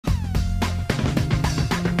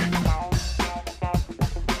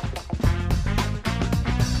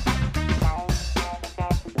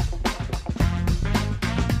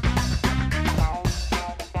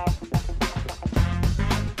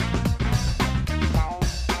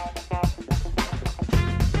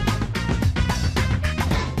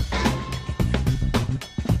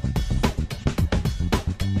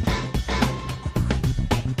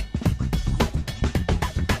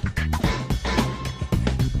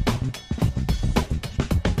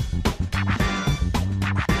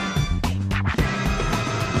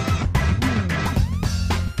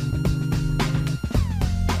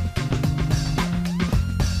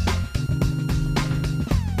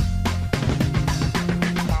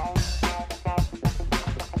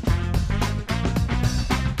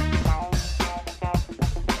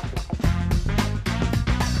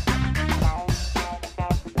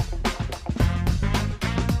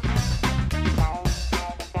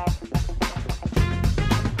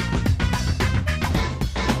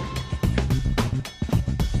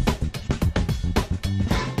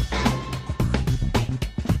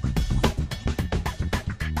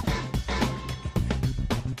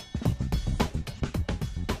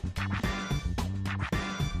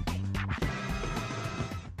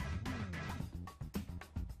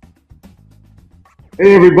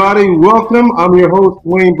Hey everybody, welcome. I'm your host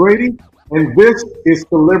Wayne Brady, and this is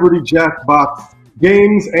Celebrity Jackbox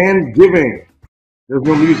Games and Giving. There's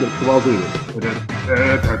no music, so I'll do it.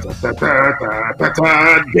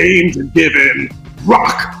 Games and Giving,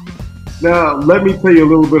 rock! Now, let me tell you a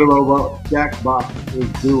little bit about what Jackbox is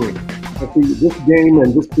doing. This game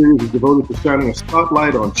and this series is devoted to shining a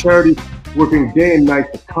spotlight on charities working day and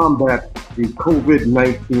night to combat the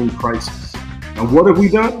COVID-19 crisis. And what have we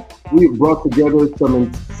done? We've brought together some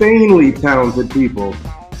insanely talented people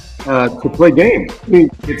to play games. I mean,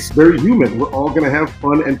 it's very human. We're all going to have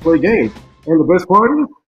fun and play games. And the best part is,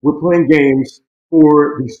 we're playing games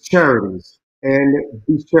for these charities. And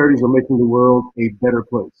these charities are making the world a better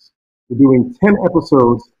place. We're doing 10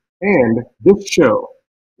 episodes, and this show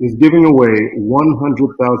is giving away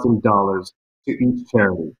 $100,000 to each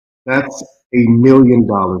charity. That's $1 million,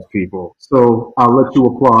 people. So I'll let you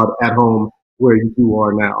applaud at home where you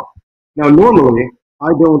are now. Now, normally, I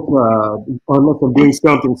don't, unless I'm doing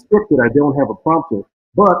something scripted, I don't have a prompter.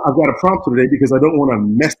 But I've got a prompter today because I don't want to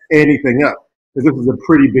mess anything up, because this is a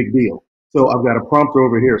pretty big deal. So I've got a prompter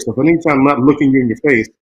over here. So if anytime I'm not looking you in your face,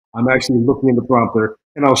 I'm actually looking in the prompter,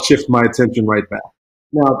 and I'll shift my attention right back.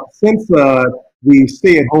 Now, since the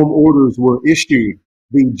stay-at-home orders were issued,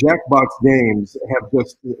 the Jackbox games have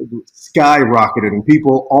just skyrocketed, and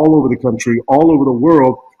people all over the country, all over the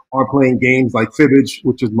world, are playing games like Fibbage,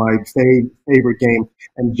 which is my favorite game,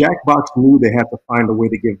 and Jackbox knew they had to find a way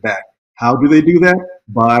to give back. How do they do that?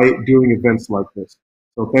 By doing events like this.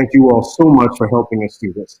 So thank you all so much for helping us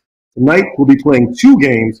do this. Tonight, we'll be playing 2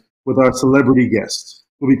 games with our celebrity guests.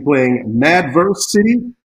 We'll be playing Madverse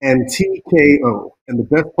City and TKO. And the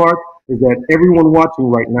best part is that everyone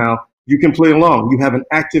watching right now, you can play along. You have an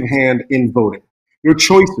active hand in voting. Your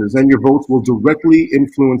choices and your votes will directly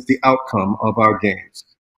influence the outcome of our games.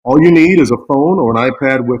 All you need is a phone or an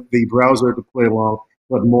iPad with the browser to play along,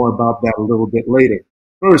 but more about that a little bit later.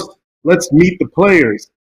 First, let's meet the players.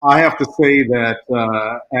 I have to say that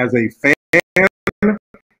as a fan,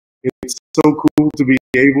 it's so cool to be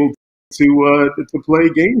able to play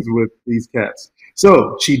games with these cats.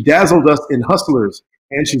 So she dazzled us in Hustlers,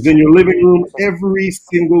 and she's in your living room every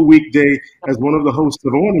single weekday as one of the hosts. I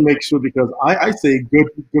want to make sure, because I say Good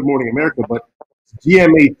Morning America, but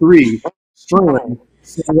GMA3, Strand,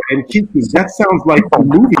 Sarah, and Kiki. That sounds like a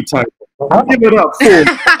movie title. Give it up for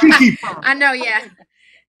Keke. I know, yeah.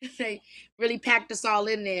 They really packed us all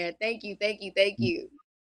in there. Thank you.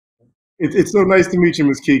 It's so nice to meet you,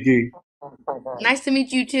 Miss Keke. Nice to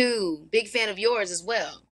meet you too. Big fan of yours as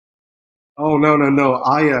well. Oh, no.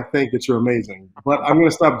 I think that you're amazing. But I'm going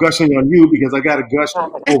to stop gushing on you because I got to gush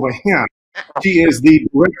over him. She is the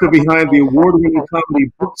director behind the award-winning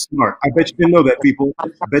comedy Booksmart. I bet you didn't know that, people. I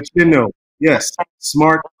bet you didn't know. Yes,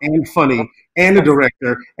 smart and funny, and a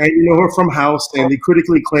director. And you know her from House and the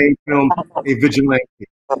critically acclaimed film A Vigilante.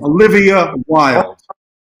 Olivia Wilde.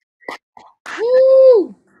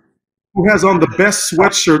 Woo! Who has on the best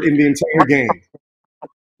sweatshirt in the entire game.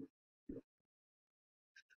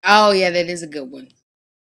 Oh, yeah, that is a good one.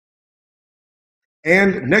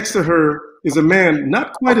 And next to her is a man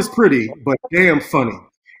not quite as pretty, but damn funny.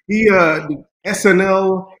 He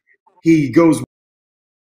SNL, he goes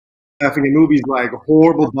laughing in movies like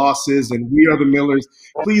Horrible Bosses and We Are the Millers.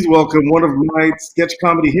 Please welcome one of my sketch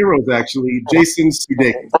comedy heroes, actually, Jason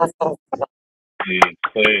Sudeikis.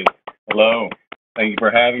 Please. Hello. Thank you for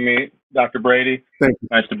having me, Dr. Brady. Thank you.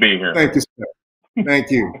 Nice to be here. Thank you, sir. Thank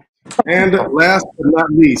you. And last but not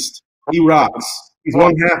least, he rocks. He's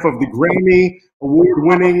one half of the Grammy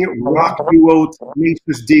award-winning rock duo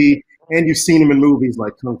Tenacious D, and you've seen him in movies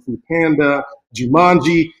like Kung Fu Panda,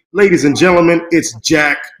 Jumanji. Ladies and gentlemen, it's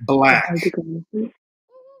Jack Black.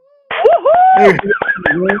 Hey,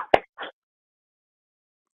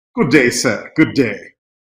 good day, sir. Good day.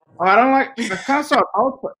 Oh, I don't like the console.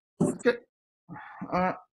 All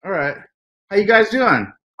right. How you guys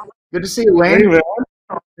doing? Good to see you, Wayne. Hey, man.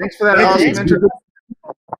 Thanks for that awesome introduction.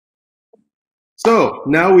 So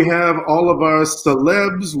now we have all of our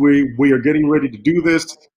celebs. We are getting ready to do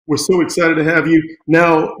this. We're so excited to have you.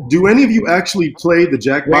 Now, do any of you actually play the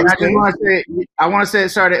Jackbox game? I want to say,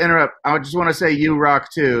 sorry to interrupt. I just want to say you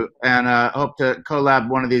rock too, and hope to collab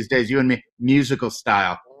one of these days, you and me, musical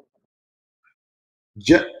style.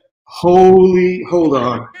 Hold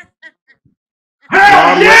on.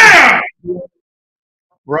 Hell yeah!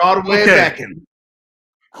 Broadway Beckin.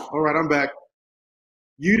 All right, I'm back.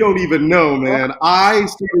 You don't even know, man. I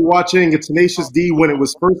started watching Tenacious D when it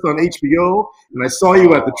was first on HBO, and I saw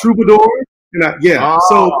you at the Troubadour. And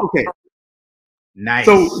so okay. Nice.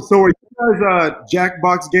 So are you guys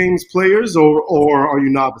Jackbox games players, or are you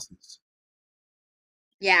novices?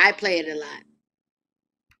 Yeah, I play it a lot.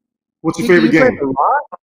 What's your favorite game?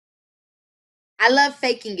 I love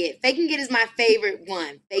Faking It. Faking It is my favorite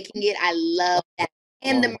one. Faking It, I love that.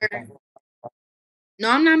 And the murder. No,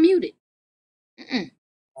 I'm not muted. Mm-mm.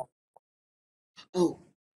 Oh.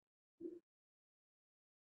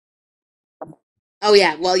 Oh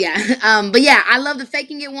yeah, well yeah. But yeah, I love the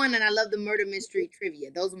Faking It one and I love the murder mystery trivia.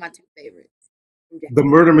 Those are my two favorites. Okay. The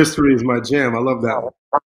murder mystery is my jam. I love that one.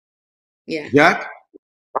 Yeah. Jack,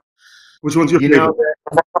 which one's your favorite?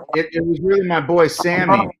 It was really my boy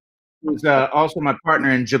Sammy, who's also my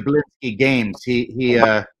partner in Jablinski Games. He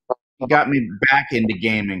got me back into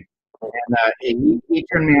gaming, and he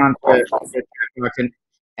turned me on to Jackbox,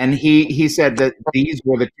 and he said that these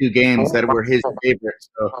were the two games that were his favorites.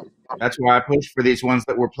 So that's why I pushed for these ones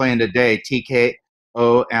that we're playing today,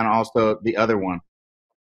 TKO, and also the other one.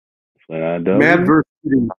 Madverse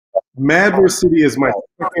City. Madverse City is my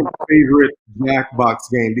second favorite Jackbox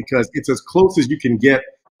game because it's as close as you can get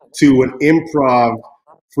to an improv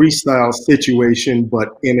freestyle situation, but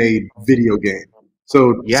in a video game.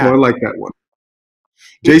 So I like that one.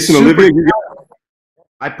 Jason, Olivia, you got it?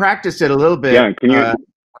 I practiced it a little bit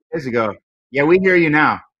years ago. Yeah, we hear you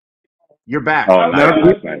now. You're back. Oh, nice.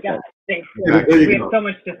 Thanks. We have so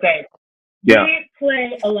much to say. Yeah. We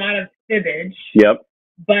play a lot of Fibbage. Yep.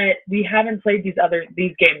 But we haven't played these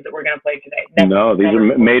games that we're going to play today. These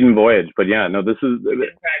are maiden voyage. But yeah, no, this is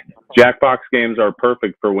Jackbox games are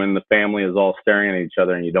perfect for when the family is all staring at each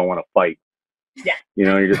other and you don't want to fight. Yeah. You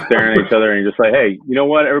know, you're just staring at each other and you're just like, hey, you know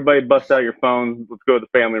what? Everybody bust out your phones. Let's go to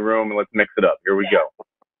the family room and let's mix it up. Here we go.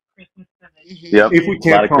 Christmas Fibbage. Yep. If we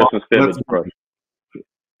can't a lot of Christmas Fibbage for us.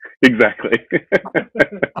 Exactly.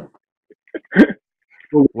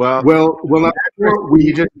 Well,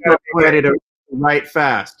 you just ready to write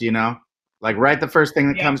fast, you know, like write the first thing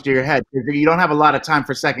that comes to your head. You don't have a lot of time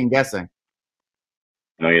for second guessing.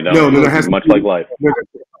 No, you don't. No, there has much like life.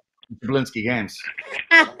 Jablinski Games.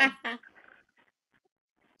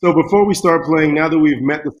 So before we start playing, now that we've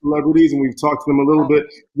met the celebrities and we've talked to them a little bit,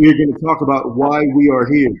 we're going to talk about why we are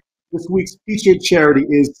here. This week's featured charity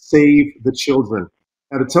is Save the Children.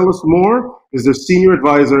 Now to tell us more is their senior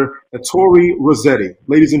advisor, Ettore Rossetti.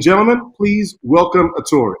 Ladies and gentlemen, please welcome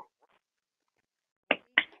Ettore.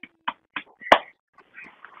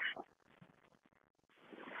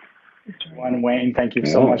 Wayne, thank you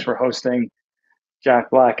so much for hosting Jack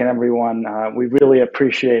Black and everyone. We really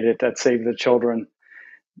appreciate it at Save the Children.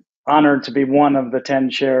 Honored to be one of the 10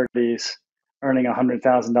 charities earning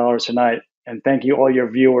 $100,000 tonight. And thank you all your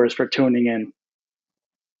viewers for tuning in.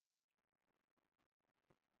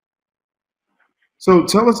 So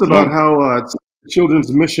tell us about how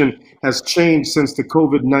Children's mission has changed since the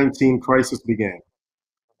COVID-19 crisis began.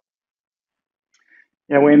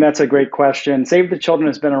 Yeah, Wayne, that's a great question. Save the Children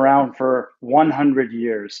has been around for 100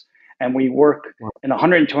 years, and we work in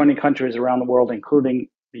 120 countries around the world, including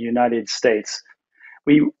the United States.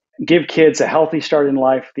 We give kids a healthy start in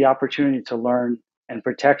life, the opportunity to learn, and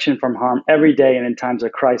protection from harm every day and in times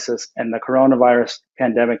of crisis, and the coronavirus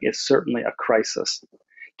pandemic is certainly a crisis.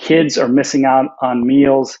 Kids are missing out on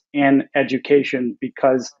meals and education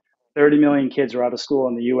because 30 million kids are out of school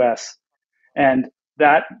in the US, and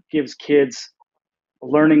that gives kids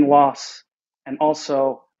learning loss and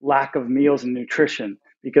also lack of meals and nutrition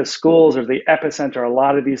because schools are the epicenter of a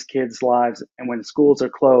lot of these kids' lives, and when schools are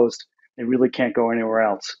closed, they really can't go anywhere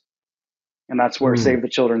else. And that's where Save the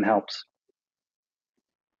Children helps.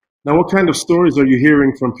 Now, what kind of stories are you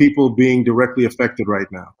hearing from people being directly affected right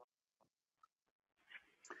now?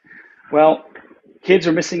 Well, kids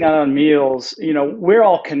are missing out on meals. You know, we're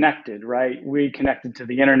all connected, right? We're connected to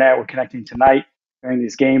the internet. We're connecting tonight, playing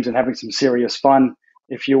these games and having some serious fun,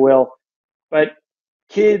 if you will. But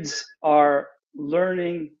kids are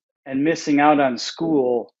learning and missing out on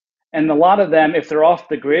school. And a lot of them, if they're off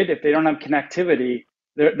the grid, if they don't have connectivity,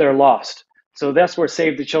 they're lost. So that's where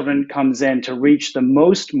Save the Children comes in to reach the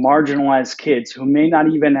most marginalized kids who may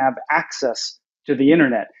not even have access to the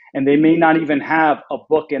internet, and they may not even have a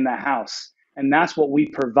book in the house. And that's what we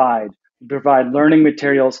provide. We provide learning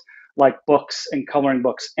materials like books and coloring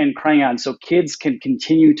books and crayons so kids can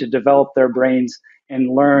continue to develop their brains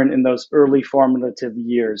and learn in those early formative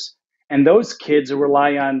years. And those kids who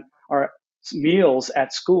rely on our meals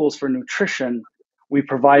at schools for nutrition, we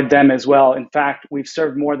provide them as well. In fact, we've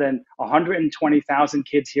served more than 120,000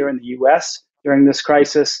 kids here in the US during this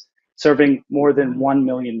crisis, serving more than 1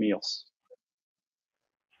 million meals.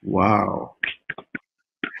 Wow.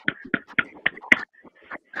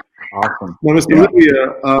 Awesome. Now, Mr.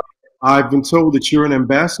 Olivia, I've been told that you're an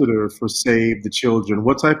ambassador for Save the Children.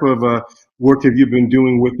 What type of work have you been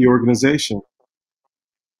doing with the organization?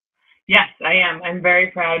 Yes, I am. I'm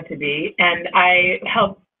very proud to be. And I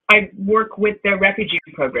help I work with their refugee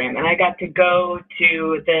program, and I got to go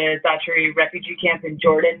to the Zachary refugee camp in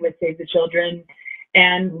Jordan with Save the Children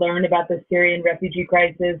and learn about the Syrian refugee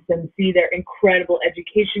crisis and see their incredible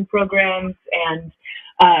education programs. And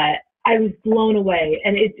I was blown away.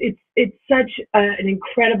 And it's such an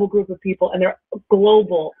incredible group of people, and they're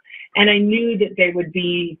global. And I knew that they would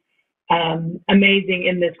be amazing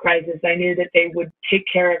in this crisis. I knew that they would take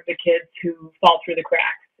care of the kids who fall through the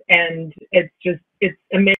cracks. And it's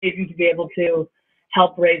amazing to be able to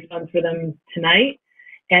help raise funds for them tonight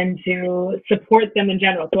and to support them in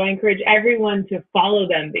general. So I encourage everyone to follow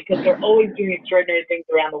them because they're always doing extraordinary things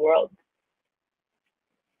around the world.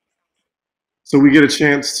 So we get a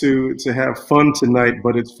chance to have fun tonight,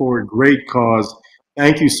 but it's for a great cause.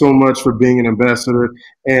 Thank you so much for being an ambassador.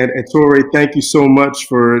 And Ettore, thank you so much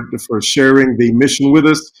for sharing the mission with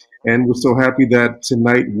us. And we're so happy that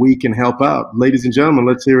tonight we can help out. Ladies and gentlemen,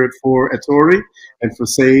 let's hear it for Ettore and for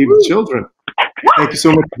Save the Children. Thank you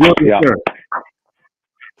so much for joining us, sir.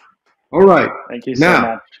 All right. Thank you so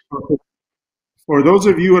much. For those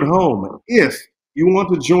of you at home, if you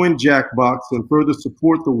want to join Jackbox and further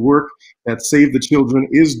support the work that Save the Children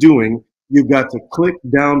is doing, you've got to click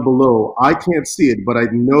down below. I can't see it, but I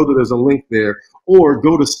know that there's a link there. Or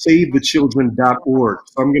go to savethechildren.org.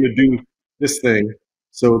 So I'm going to do this thing.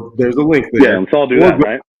 So there's a link there. Yeah, let's all do that,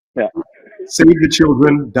 right? Yeah.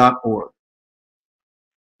 Savethechildren.org.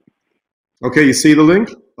 Okay, you see the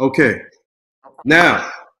link? Okay. Now,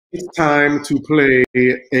 it's time to play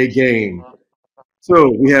a game. So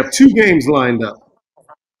we have two games lined up.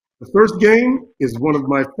 The first game is one of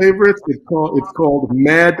my favorites. It's called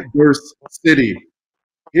Mad vs. City.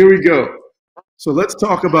 Here we go. So let's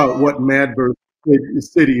talk about what Mad vs.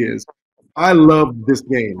 City is. I love this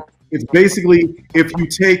game. It's basically if you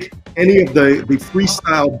take any of the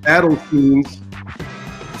freestyle battle scenes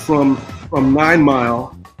from 9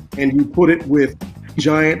 Mile and you put it with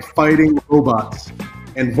giant fighting robots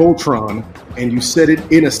and Voltron and you set it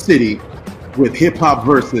in a city with hip-hop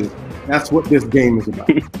verses, that's what this game is about.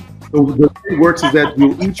 So the way it works is that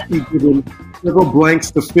you'll each be given several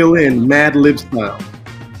blanks to fill in Mad Lib style.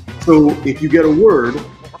 So if you get a word,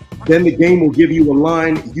 then the game will give you a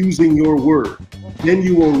line using your word. Then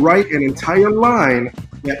you will write an entire line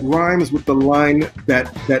that rhymes with the line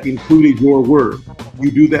that included your word.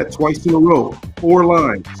 You do that twice in a row, 4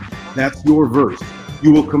 lines. That's your verse.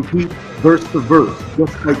 You will compete verse to verse,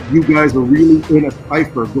 just like you guys are really in a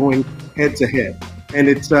cipher going head to head. And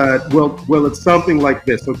it's, well, it's something like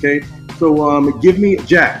this, okay? So give me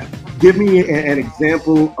an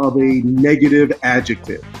example of a negative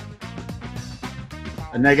adjective.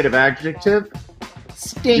 A negative adjective?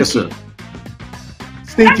 Stinky. Yes, sir.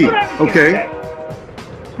 Stinky, okay.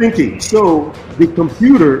 Stinky. So the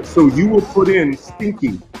computer, so you will put in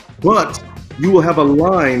stinky, but you will have a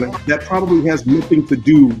line that probably has nothing to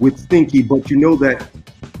do with stinky, but you know that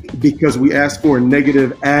because we asked for a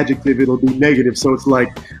negative adjective, it'll be negative. So it's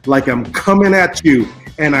like I'm coming at you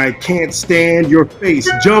and I can't stand your face.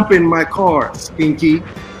 Jump in my car, stinky.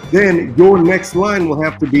 Then your next line will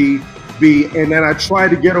have to be, and then I try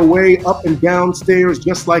to get away up and downstairs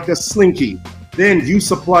just like a slinky. Then you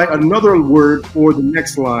supply another word for the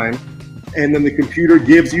next line, and then the computer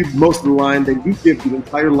gives you most of the line, then you give the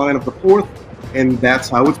entire line of the fourth, and that's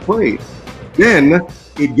how it's played. Then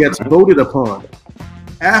it gets voted upon.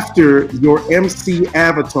 After your MC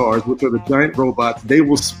avatars, which are the giant robots, they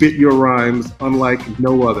will spit your rhymes unlike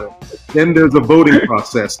no other. Then there's a voting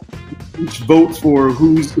process. Each vote for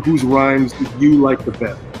whose rhymes you like the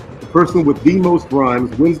best. The person with the most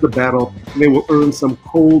rhymes wins the battle, and they will earn some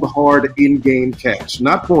cold, hard in-game cash.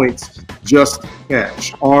 Not points, just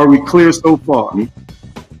cash. Are we clear so far?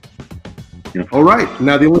 Yeah. All right.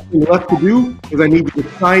 Now the only thing left to do is I need you to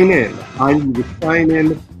sign in. I need you to sign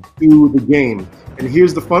in to the game. And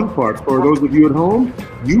here's the fun part. For those of you at home,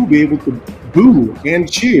 you'll be able to boo and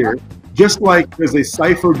cheer just like there's a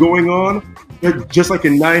cipher going on, just like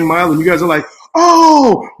in 9 Mile, and you guys are like,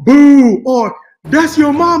 oh, boo, or that's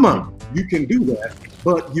your mama. You can do that,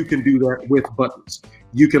 but you can do that with buttons.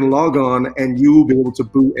 You can log on and you will be able to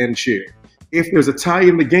boo and cheer. If there's a tie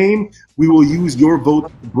in the game, we will use your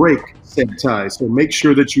vote to break said tie. So make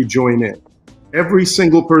sure that you join in. Every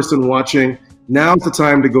single person watching, now's the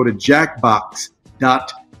time to go to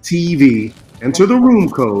jackbox.tv, enter the room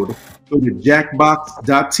code, go to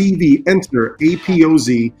jackbox.tv, enter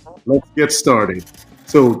APOZ. Let's get started.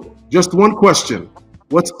 So just one question.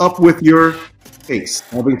 What's up with your face?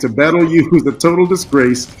 Having to battle you is a total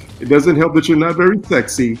disgrace. It doesn't help that you're not very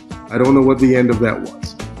sexy. I don't know what the end of that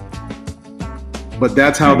was. But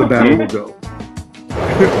that's how the battle will go.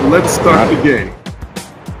 Let's start the game.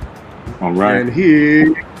 All right. And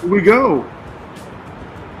here Here we go.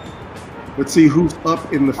 Let's see who's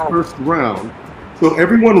up in the first round. So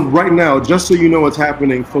everyone right now, just so you know what's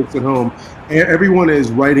happening, folks at home, everyone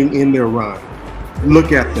is writing in their rhyme.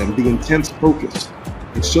 Look at them, the intense focus.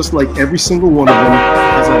 It's just like every single one of them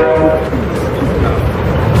has a...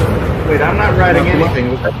 Wait, I'm not writing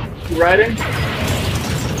anything. You writing?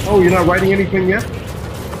 Oh, you're not writing anything yet?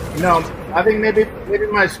 No, I think maybe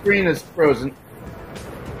my screen is frozen.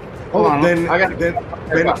 Hold on. Then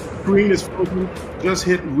screen is frozen. Just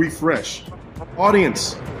hit refresh.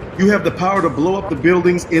 Audience, you have the power to blow up the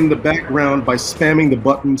buildings in the background by spamming the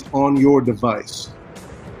buttons on your device.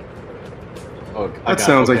 Okay, that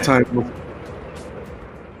sounds like time.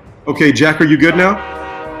 Okay, Jack, are you good now?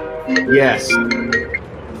 Yes.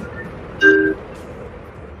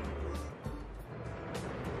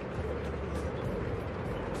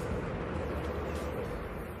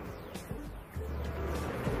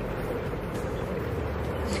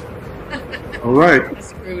 All right.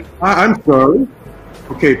 I'm sorry.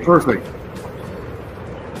 Okay, perfect.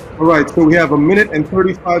 All right, so we have 1 minute and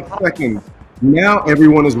 35 seconds. Now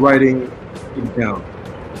everyone is writing it down.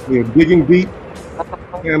 They're digging deep,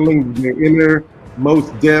 handling their inner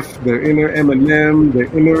Most Def, their inner Eminem, their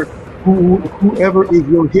inner whoever is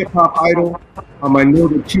your hip hop idol. I know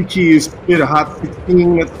that Keke has spit a hot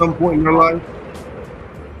 16 at some point in her life.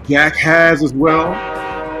 Jack has as well.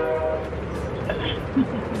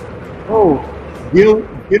 Oh, Gil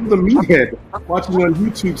the Meathead watching on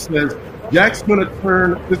YouTube says, Jack's going to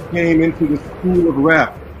turn this game into the School of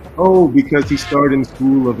Rap. Oh, because he started in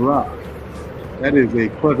School of Rock. That is a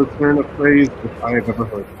clever turn of phrase if I have ever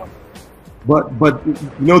heard one. But you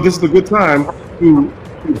know, this is a good time to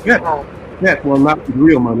bet. Well, not with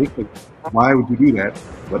real money, because why would you do that?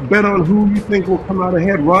 But bet on who you think will come out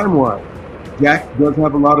ahead rhyme-wise. Jack does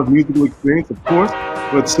have a lot of musical experience, of course,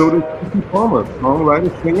 but so does Keke Palmer,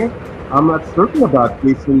 songwriter, singer. I'm not certain about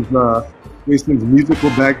Jason's musical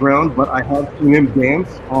background, but I have seen him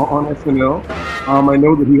dance on SNL. I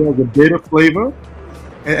know that he has a bit of flavor,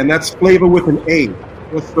 and that's flavor with an A.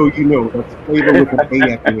 Just so you know, that's flavor with an A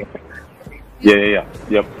at the end.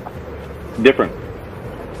 Yep. Different.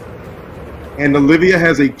 And Olivia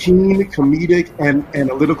has a keen, comedic, and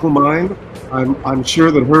analytical mind. I'm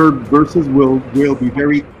sure that her verses will be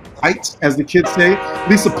very tight, as the kids say.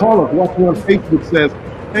 Lisa Pollock, watching on Facebook, says,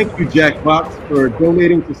 "Thank you, Jackbox, for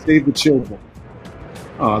donating to Save the Children."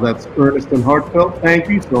 That's earnest and heartfelt. Thank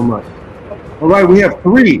you so much. All right, we have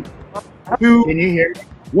 3, 2, Can you hear?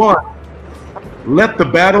 1. Let the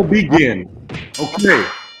battle begin. Okay.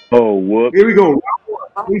 Oh, whoop. Here we go.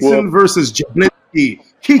 Jason versus Jablonski.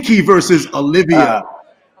 Keke versus Olivia.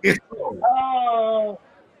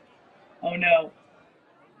 Oh no.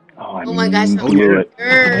 Oh my gosh.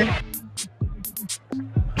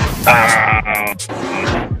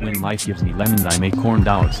 When life gives me lemons, I make corn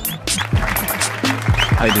dogs.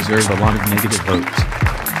 I deserve a lot of negative votes.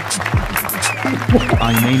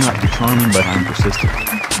 I may not be charming, but I'm persistent.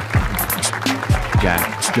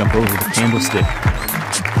 Jack, jump over the candlestick.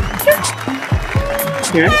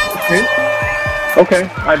 Okay.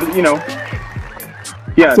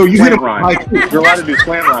 Yeah. So you hit slant rhymes. You're allowed to do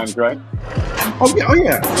slant rhymes, right? Oh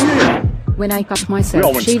yeah. When I cut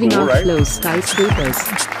myself shaving off those skyscrapers.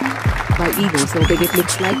 My ego so big it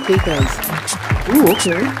looks like papers. Ooh,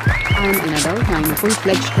 okay. I'm an adult, I'm a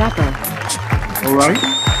full-fledged rapper. Alright.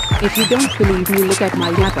 If you don't believe me, look at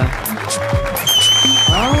my yapper.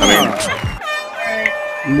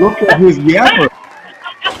 Look at his yapper.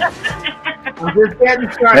 I'm just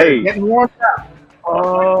getting started, getting warmed up.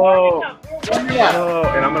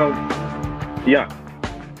 And I'm gonna,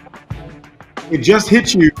 It just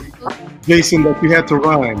hit you, Jason, that you had to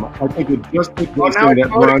rhyme. I think it just hit Jason that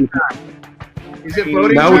rhyme. Is it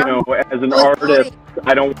voting now, time? as an artist,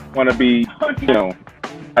 I don't want to be, contained.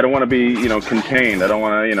 I don't want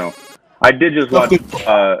to, I did just watch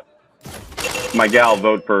my gal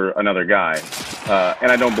vote for another guy,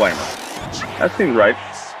 and I don't blame her. That seems right.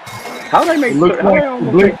 How did I make? Looks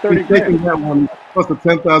like Blake is taking that one plus a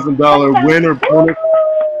 $10,000 winner bonus.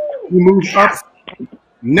 He moves up.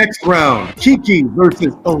 Next round, Keke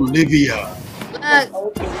versus Olivia. All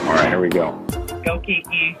right, here we go. Go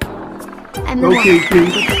Keke. Go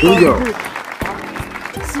Keke. Here we go.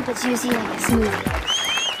 Super juicy like a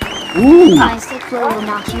smoothie. Ooh. My sick flow will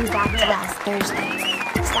knock you back to last Thursday.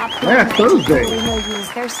 Stop Last Thursday. We know you was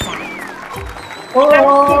thirsty.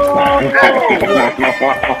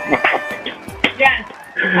 Yes.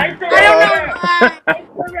 I I don't know why.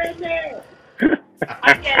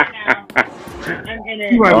 I get it now. I'm in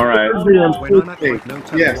it. Right. All right. Thursday on When I'm at Thursday. work,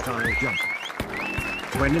 no Yes. I'll jump.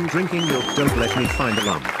 When I'm drinking milk, don't let me find a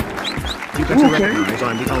lump. You better recognize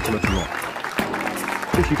I'm the ultimate rock.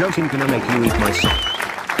 If you don't, I'm gonna make you eat my sock.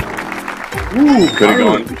 Ooh, Could have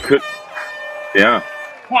gone. Could. Yeah.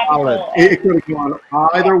 Solid. It could have gone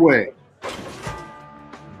either way.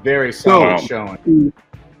 Very solid showing.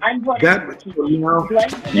 That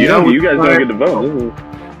you guys don't get to vote.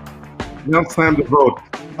 Now it's time to vote.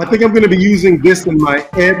 I think I'm going to be using this in my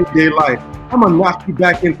everyday life. I'm going to knock you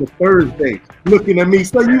back into Thursday. Looking at me,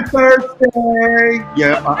 so you Thursday.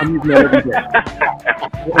 Yeah, I'm using that every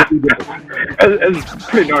day. It's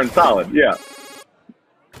pretty darn solid, yeah.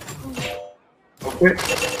 Okay.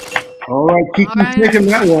 All right, Keke's taking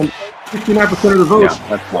that one. 69% of the votes. Yeah,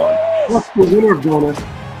 that's solid. What's the winner bonus?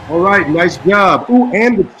 All right, nice job. Ooh,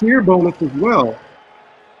 and the cheer bonus as well.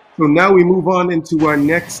 So now we move on into our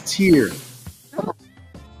next tier.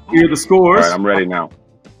 Here are the scores. All right, I'm ready now.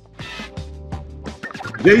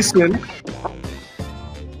 Jason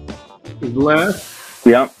is last.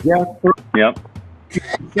 Yep. Jasper. Yep.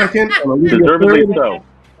 Second. And Olivia Deservedly third. so.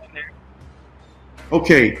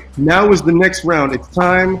 Okay, now is the next round. It's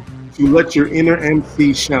time to let your inner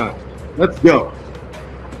MC shine. Let's go.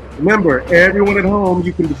 Remember, everyone at home,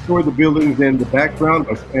 you can destroy the buildings in the background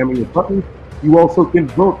by spamming your buttons. You also can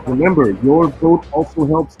vote. Remember, your vote also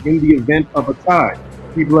helps in the event of a tie.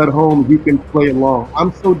 People at home, you can play along.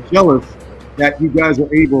 I'm so jealous that you guys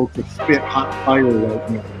are able to spit hot fire right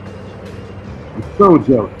now. I'm so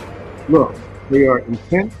jealous. Look, they are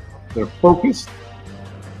intent, they're focused.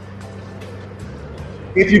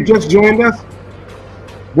 If you've just joined us,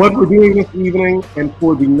 what we're doing this evening and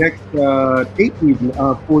for the next eight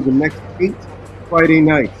Friday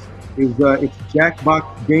nights is it's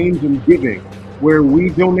Jackbox Games and Giving, where we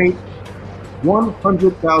donate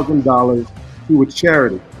 $100,000 to a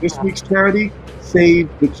charity. This week's charity, Save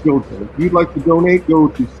the Children. If you'd like to donate, go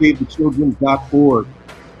to savethechildren.org.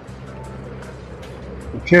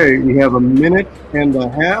 Okay, we have a minute and a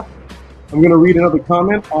half. I'm going to read another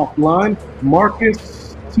comment offline.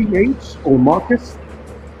 Marcus TH or Marcus.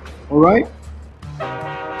 All right.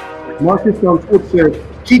 Marcus on Twitch says,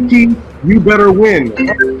 Keke, you better win.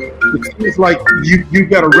 It seems like you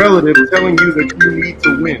got a relative telling you that you need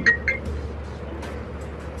to win.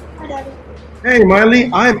 Hey, Miley,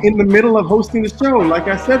 I'm in the middle of hosting the show, like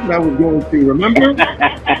I said that I was going to, remember?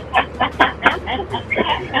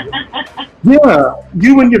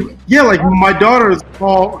 Like my daughter is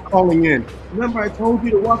calling in. Remember I told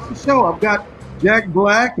you to watch the show? I've got Jack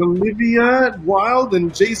Black, Olivia Wilde,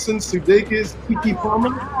 and Jason Sudeikis, Keke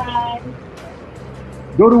Palmer.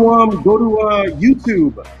 Go to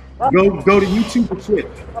YouTube. Go to YouTube or Twitch.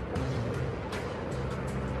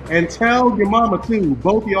 And tell your mama too.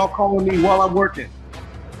 Both of y'all calling me while I'm working.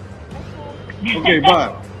 Okay,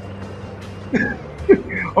 bye.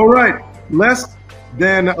 All right,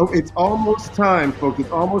 it's almost time, folks.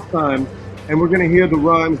 It's almost time, and we're gonna hear the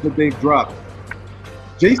rhymes that they've dropped.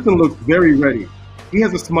 Jason looks very ready. He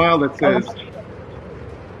has a smile that says,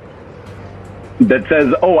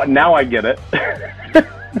 "Oh, now I get it."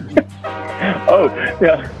 Oh,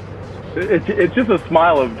 yeah. It's just a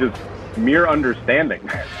smile of just mere understanding.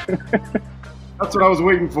 That's what I was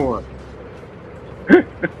waiting for.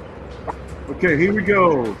 Okay, here we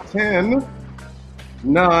go. 10,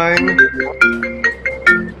 9.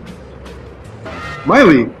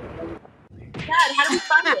 Miley. Dad, how do we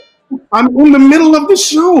find it? I'm in the middle of the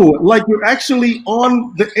show. Like you're actually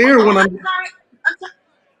on the air when I'm sorry.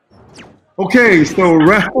 Okay, so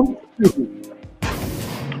round 2.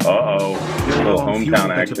 Uh-oh. Little hometown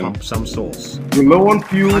action. Pump some sauce. You're low on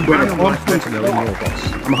fuel, but I'm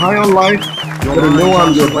high on life, but I know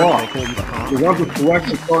I'm your boss. Because I'm the correct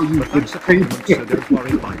to call you the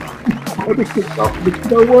so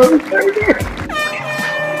don't worry,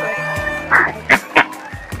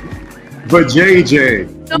 But JJ.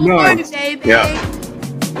 Nice. Yeah.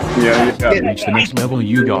 To reach the next level,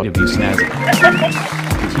 you gotta be snazzy.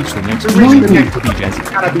 To teach the next level, you need to be jazzy.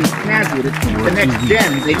 Gotta be snazzy. To teach the next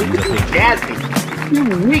gen, they need to be jazzy. Too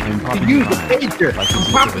weak to use a pager. I'm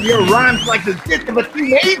popping your rhymes like the zit of a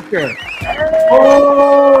teenager.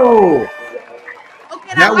 Oh!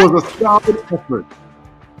 Okay, that was a solid effort.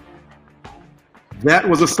 That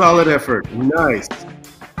was a solid effort. Nice.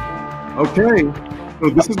 Okay. So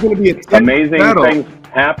this is going to be a tense battle.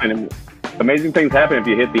 Amazing things happen if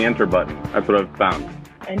you hit the enter button. That's what I've found.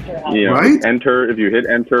 Enter. Right? Enter. If you hit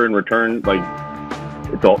enter and return, like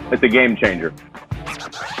it's a game changer.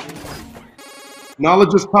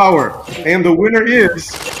 Knowledge is power, and the winner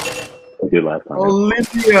is Olivia with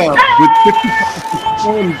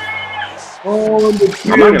 55%. Oh, and the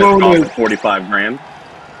I'm not gonna bonus. cost 45 grand.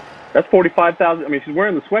 That's 45,000. I mean, she's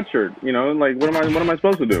wearing the sweatshirt. You know, like what am I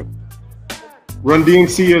supposed to do? Run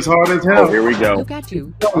DMC is hard as hell. Oh, here we go. Look at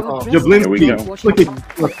you. Jablinski, look at you.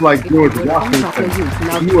 Looks like George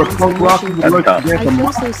Washington. You are punk rock. You look against a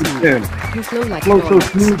Washington. You flow like Flow so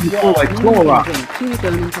smooth, you flow like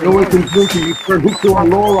Clorox. No one can drink you. You turn hookah on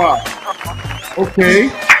Laura. Okay.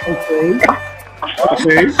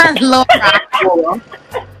 Laura.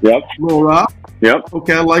 Yep. Laura. Yep.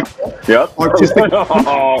 Okay, I like that. Yep. Artistic.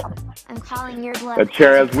 I'm calling your bluff. That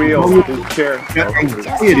chair has wheels. This chair. Got Just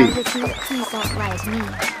anxiety. tell the truth. Please don't lie to me.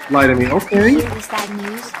 Lie to me. Okay. Hear the sad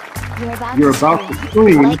news. You're about to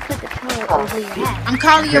scream. Like put the pillow over your head. I'm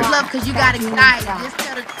calling your bluff because you got anxiety. Just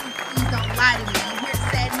tell the truth. Please don't lie to me. You hear the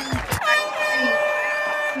sad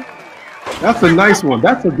news. That's a nice one.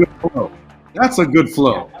 That's a good flow. That's a good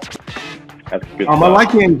flow. That's good. I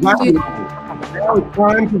like the anxiety. Now it's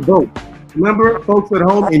time to vote. Remember, folks at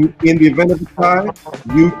home, in the event of a tie,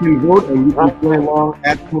 you can vote and you can play along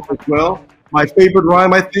at home as well. My favorite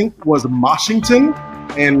rhyme, I think, was Washington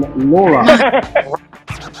and Laura.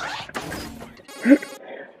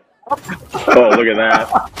 Oh, look at that.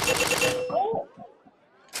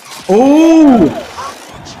 Oh!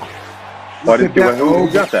 Why did you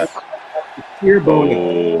got that? Ear bone.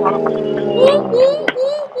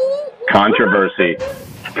 Controversy.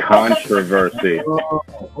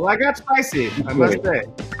 Well, I got spicy, I must say.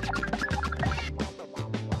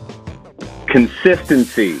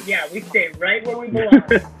 Consistency. Yeah, we stay right where we belong.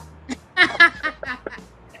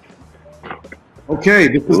 Okay,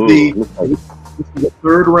 this is the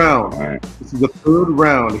third round. Right. This is the third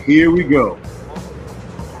round. Here we go.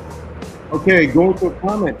 Okay, going to a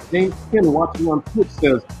comment. James Kin watching on Twitch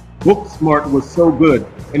says, Booksmart was so good.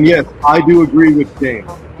 And yes, I do agree with James.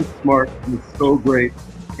 Booksmart was so great.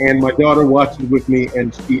 And my daughter watches with me,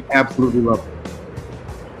 and she absolutely loved it.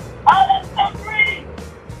 Oh, that's so great!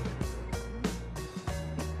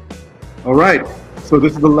 All right, so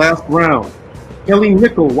this is the last round. Kelly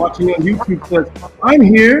Nickel watching on YouTube says, I'm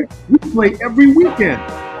here. We play every weekend.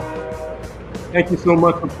 Thank you so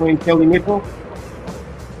much for playing, Kelly Nickel.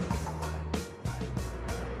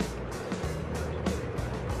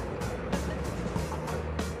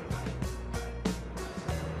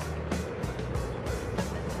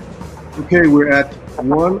 Okay, we're at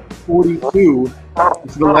 142. This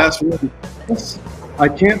is the last one. Yes, I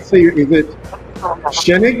can't say, is it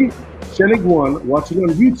Shenig? Shenig1 watching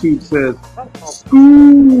on YouTube says,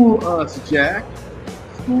 school us, Jack.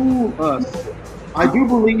 School us. I do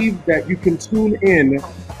believe that you can tune in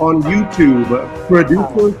on YouTube.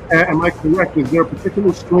 Producers, am I correct? Is there a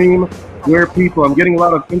particular stream where people, I'm getting a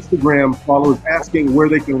lot of Instagram followers asking where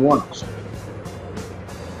they can watch.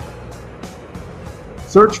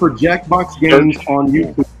 Search for Jackbox Games on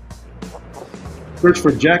YouTube. Search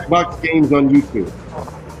for Jackbox Games on YouTube.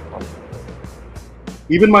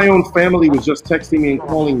 Even my own family was just texting me and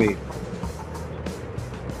calling me.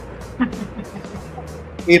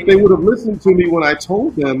 If they would have listened to me when I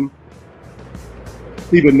told them,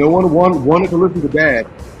 see, but no one wanted to listen to Dad.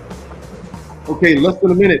 Okay, less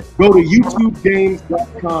than a minute. Go to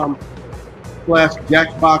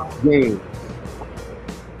youtubegames.com/Jackbox Games.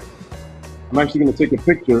 I'm actually going to take a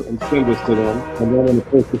picture and send this to them, and then I'm going to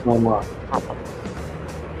post this online.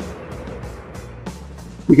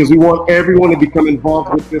 Because we want everyone to become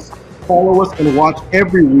involved with this. Follow us and watch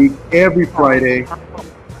every week, every Friday.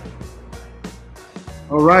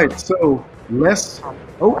 All right, so it's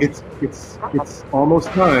almost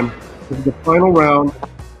time. This is the final round.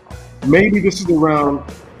 Maybe this is the round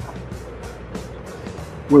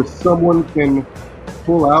where someone can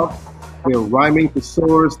pull out their rhyming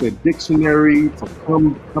thesaurus, their dictionary, to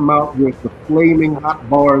come out with the flaming hot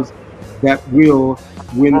bars that will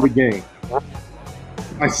win the game.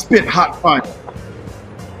 I spit hot fire.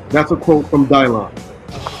 That's a quote from Dylon.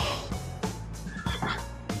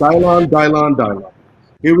 Dylon.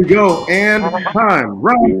 Here we go, and time.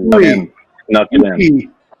 Round 3.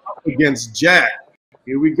 Keke against Jack.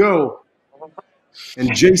 Here we go.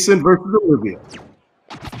 And Jason versus Olivia.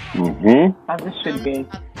 As it should be.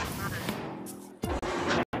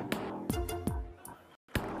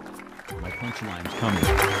 My punchline's coming.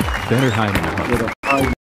 Better hide in the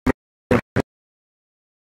hut.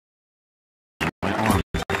 My arm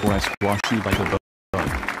before I squash you like a bug.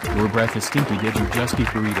 Your breath is stinky. Did you just eat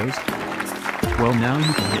burritos? Well, now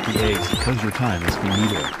you can get the eggs because your time is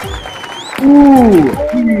finito. Ooh,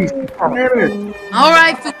 please, All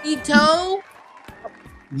right, Finito.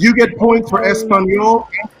 You get points for Espanol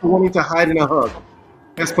and for wanting to hide in a hug.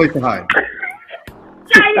 Best place to hide.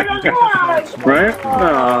 Right?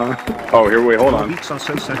 Oh, here, wait, hold on.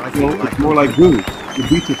 It's more like boo. The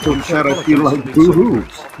beats are so sad I feel like boo-hoo. You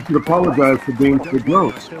should apologize for being so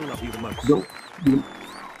gross.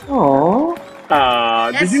 Aww.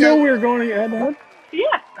 Did you know we were going head-to-head?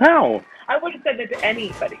 Yeah. How? I would have said that to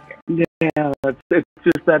anybody here. Yeah, it's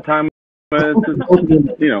just that time. It's just,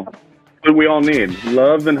 you know, what we all need: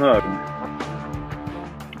 love and hugs.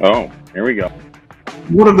 Oh, here we go.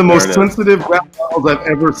 One of the most sensitive rap battles I've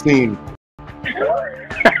ever seen.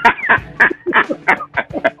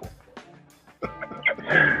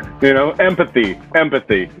 You know, empathy.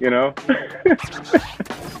 You know.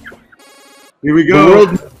 Here we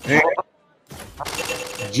go.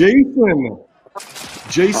 Jason,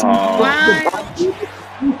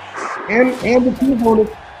 and the two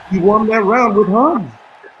opponents, he won that round with hugs.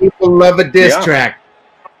 People love a diss track.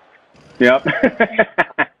 Yep.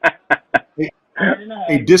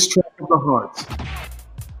 A diss track of the heart.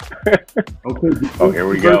 Okay. Oh, here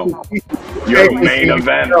we go. Your main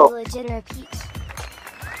event.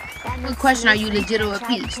 Good question. Are you legit or a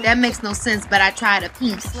peach? That makes no sense, but I tried a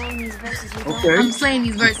peach. Okay. I'm slaying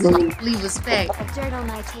these verses with leave respect. Of dirt on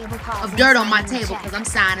my table because I'm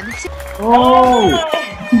signing the check. Oh,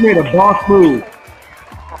 he made a boss move.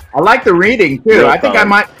 I like the reading too. I think I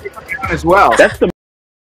might pick it down as well. That's the.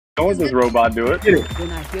 How does this robot do it? When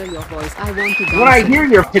I hear your voice, I want to dance. When I hear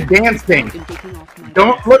your dance thing,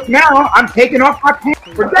 don't look now. I'm taking off my pants.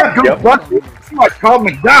 Forget Bucky. You are called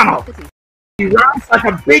McDonald. He rhymes like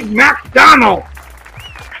a Big McDonald.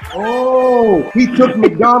 Oh, he took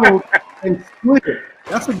McDonald's and split it.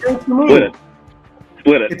 That's a great move.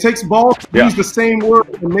 Split it. It takes balls to use the same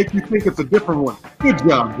word and make you think it's a different one. Good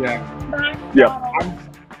job, Jack. Yep.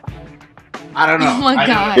 I don't know. Oh my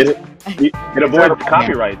God. It avoids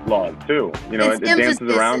copyright laws too. You know, it dances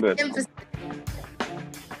around it. Dude,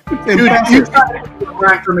 you tried to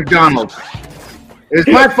rhyme for McDonald's. It's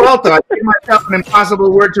my fault though. I gave myself an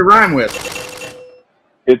impossible word to rhyme with.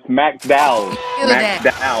 It's McDowell. You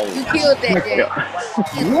killed that, Jack.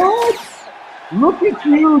 What? Look at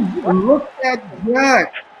you. Look at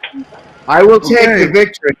Jack. I will take the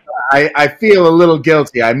victory. I feel a little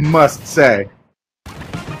guilty, I must say.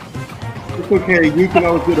 It's okay. You can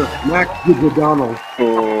always get a Mac McDonald.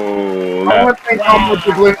 Oh, I want to thank all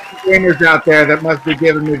the gamers out there that must be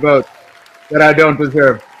giving me votes that I don't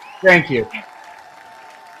deserve. Thank you.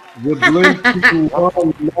 The Blink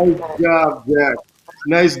nice job, Jack.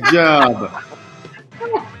 Nice job.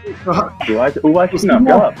 I snuck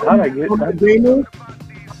up. How did I get that?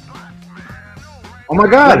 Oh my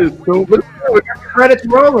God! Look, we got the credits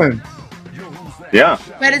rolling. Yeah.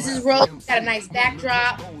 Credits is rolling. Got a nice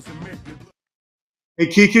backdrop. Hey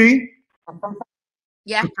Keke.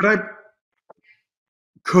 Yeah.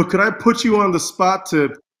 Could I put you on the spot to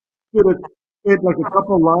hit like a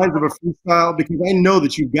couple lines of a freestyle because I know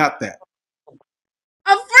that you got that.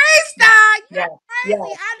 A freestyle? You're crazy.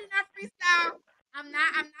 I did not freestyle. I'm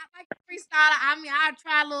not like a freestyler. I mean, I'll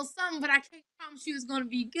try a little something, but I can't promise you it's gonna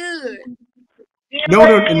be good. No,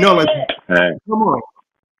 like come on.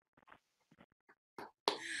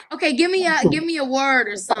 Okay, give me a word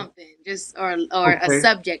or something, just or a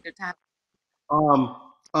subject or topic.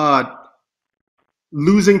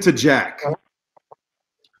 Losing to Jack.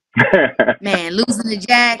 Man, losing to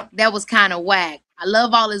Jack, that was kind of whack. I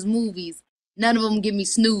love all his movies. None of them give me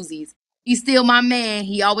snoozies. He's still my man.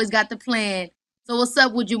 He always got the plan. So what's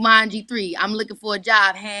up with you, Mind G3? I'm looking for a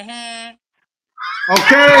job. Okay.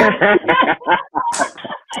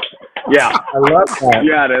 Yeah. I love that.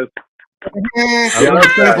 Yeah, it is. Let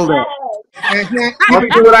me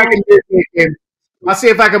do what I can do. I'll see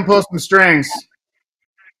if I can pull some strings.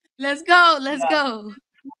 Let's go.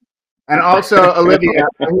 And also, Olivia,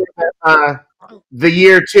 the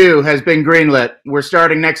year 2 has been greenlit. We're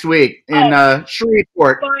starting next week in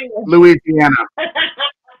Shreveport, Louisiana.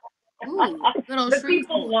 Ooh, good old the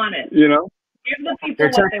people want it. You know? Give the people They're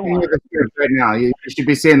what they texting want. you the script right now. You should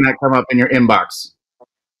be seeing that come up in your inbox.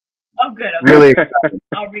 Oh, good. Okay. Really excited.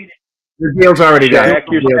 I'll read it. The deal's already done. Check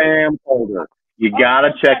your spam folder. You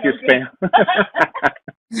gotta check your spam.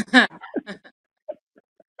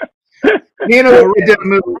 You know, we did a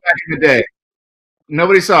movie back in the day.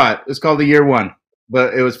 Nobody saw it. It's called The Year One,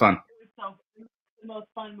 but it was fun. It was the most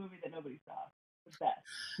fun movie that nobody saw. The best.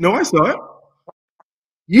 No, I saw it.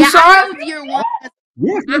 You saw it? Year One.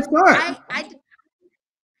 Yes, I saw it.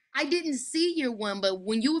 I didn't see Year One, but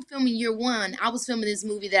when you were filming Year One, I was filming this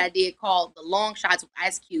movie that I did called The Long Shots with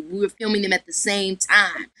Ice Cube. We were filming them at the same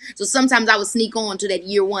time. So sometimes I would sneak on to that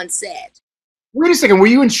Year One set. Wait a second. Were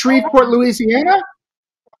you in Shreveport, Louisiana?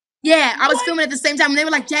 Yeah, I was filming at the same time. And they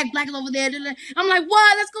were like, Jack Black is over there. I'm like,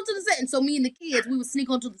 what? Let's go to the set. And so me and the kids, we would sneak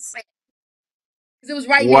onto the set. Because it was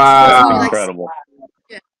right next to us. We were like, incredible.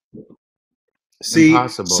 Yeah. See,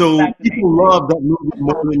 Impossible. so people love that movie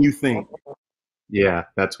more than you think. Yeah,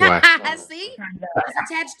 that's why. See?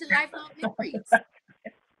 It's attached to lifelong memories.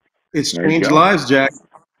 It's There you changed go. lives, Jack.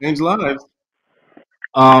 Changed lives.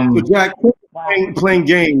 So Jack, playing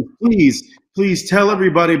games, please tell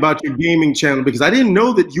everybody about your gaming channel, because I didn't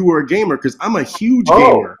know that you were a gamer, because I'm a huge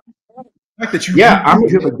gamer. The fact that you have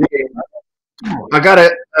a game. I got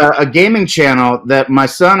a gaming channel that my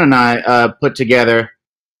son and I put together.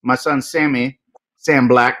 My son Sam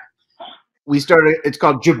Black. We started. It's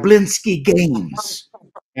called Jablinski Games,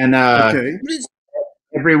 and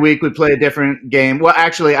every week we play a different game. Well,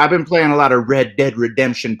 actually, I've been playing a lot of Red Dead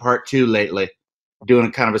Redemption Part 2 lately,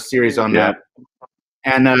 doing kind of a series on that.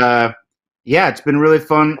 And yeah, it's been really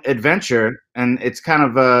fun adventure, and it's kind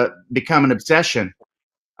of become an obsession.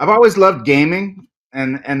 I've always loved gaming,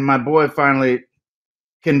 and my boy finally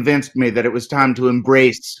convinced me that it was time to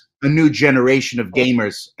embrace a new generation of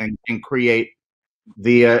gamers and create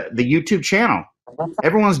the YouTube channel.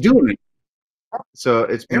 Everyone's doing it, so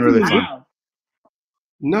it's been really fun.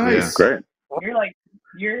 Nice, great.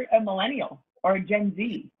 You're a millennial or a Gen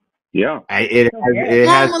Z. Yeah, it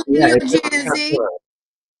has. Gen Z.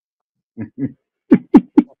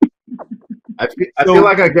 I feel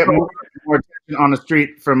like I get more attention on the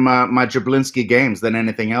street from my Jablinski games than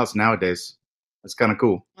anything else nowadays. That's kind of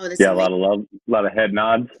cool. Oh, yeah, a lot of love, a lot of head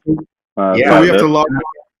nods. Yeah, so we have to log.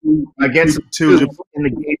 I get some to in the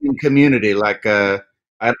gaming community. Like I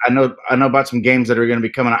know about some games that are going to be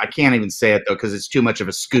coming out. I can't even say it though because it's too much of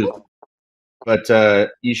a scoop. But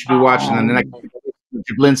you should be watching the next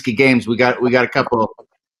Jablinski games. We got a couple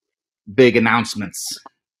big announcements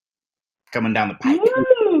coming down the pipe.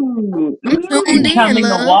 Coming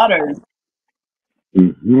the waters.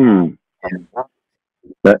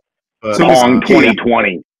 Song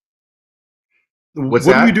 2020. What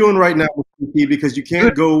are you doing right now, Keke? Because you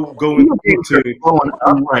can't go into blowing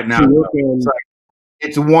up right now.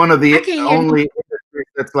 It's one of the only industries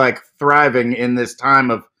that's like thriving in this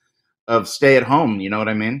time of stay at home. You know what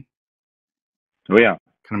I mean? Oh yeah,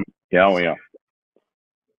 yeah, oh yeah.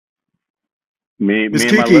 Me and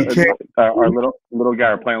Keke, our little guy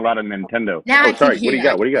are playing a lot of Nintendo. Now oh, sorry. What do you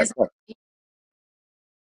got? What do you got?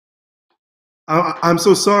 I'm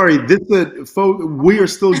so sorry. We are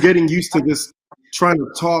still getting used to this, trying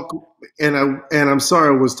to talk, and I'm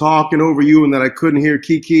sorry I was talking over you and that I couldn't hear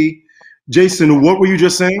Keke. Jason, what were you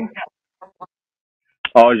just saying?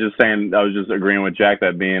 I was just saying. I was just agreeing with Jack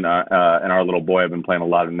that me and our little boy have been playing a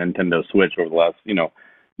lot of Nintendo Switch over the last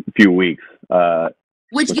few weeks.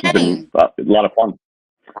 Which game? A lot of fun.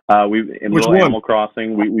 Which one? Animal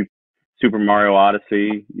Crossing. We Super Mario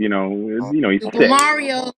Odyssey. He's Super sick.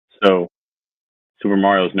 Mario. So Super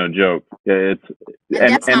Mario is no joke. It's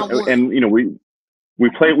and we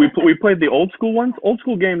played the old school ones, old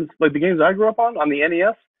school games like the games I grew up on the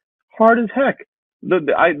NES. Hard as heck.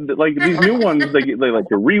 Like these new ones, like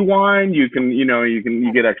the rewind. You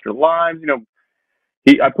get extra lives.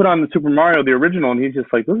 I put on the Super Mario, the original, and he's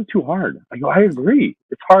just like, those are too hard. I go, I agree.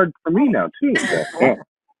 It's hard for me now too. So, yeah.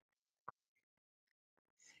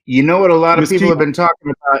 You know what? A lot of people have been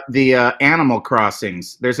talking about the Animal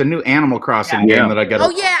Crossings. There's a new Animal Crossing game that I got. Oh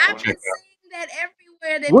yeah, I've been seeing that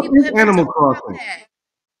everywhere. That what people is have Animal been Crossing? about that.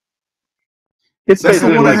 It's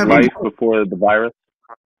basically one I like haven't- life before the virus.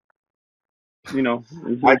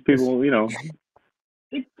 It's like people.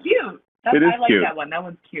 It's cute. I like cute. that one. That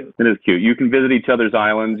one's cute. It is cute. You can visit each other's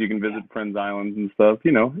islands. You can visit friends' islands and stuff.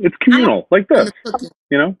 It's communal like this.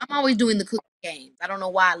 I'm always doing the cooking games. I don't know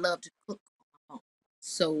why I love to cook.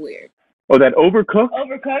 So weird. Oh, that Overcooked?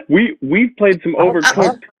 Overcooked? We played some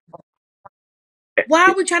Overcooked. Why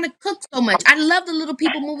are we trying to cook so much? I love the little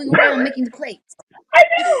people moving around making the plates. I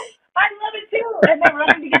do. I love it too. And they're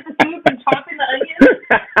running to get the soup and chopping the onions.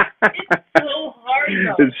 It's so hard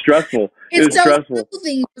though. It's stressful. It's so stressful.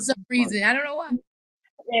 soothing for some reason. I don't know why.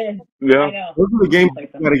 Yeah. I know. Those are the games you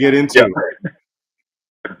got to get into.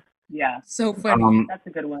 Yeah. So funny. That's a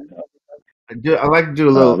good one. I like to do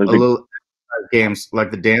a little games like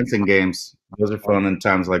the dancing games. Those are fun in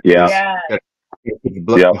times like this. Keep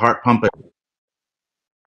the heart pumping.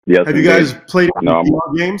 Yes. Have you guys played any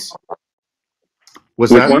VR games?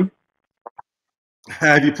 What's Which that? one?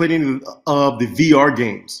 Have you played any of the VR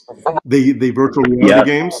games? The virtual reality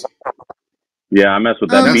games? Yeah, I mess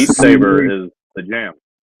with that. Beat Saber is the jam.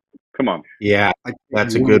 Come on. Yeah,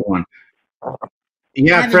 that's a good one.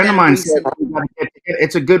 Yeah, a friend of mine said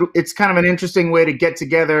it's kind of an interesting way to get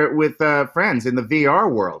together with friends in the VR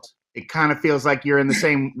world. It kind of feels like you're in the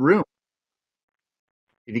same room.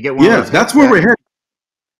 If you get one of those that's where we're headed.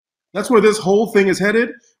 That's where this whole thing is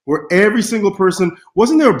headed, where every single person,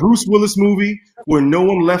 wasn't there a Bruce Willis movie where no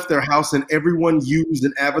one left their house and everyone used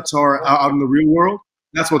an avatar out in the real world?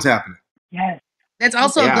 That's what's happening. Yes. That's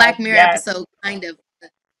also a Black Mirror episode, kind of.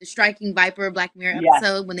 The Striking Viper Black Mirror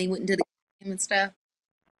episode when they went into the game and stuff.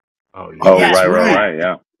 Oh, yeah. Oh, right,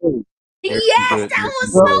 yeah. Yes, that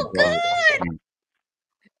was so good.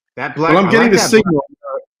 That Black. Well, I'm getting the signal.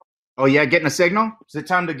 Oh yeah, getting a signel. Is it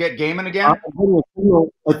time to get gaming again? I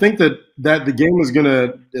think that the game is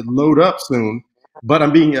gonna load up soon. But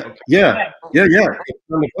I'm being yeah. It's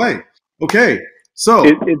time to play. Okay, so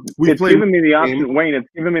it's given me the option, Wayne. It's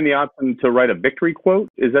given me the option to write a victory quote.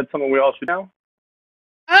 Is that something we all should know?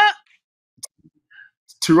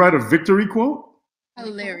 To write a victory quote?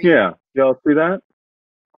 Hilarious. Yeah, y'all see that?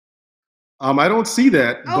 I don't see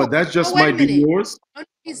that, but that just might be yours.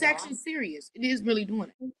 It's actually serious. It is really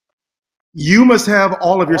doing it. You must have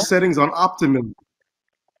all of your settings on optimum.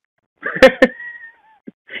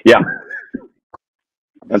 Yeah.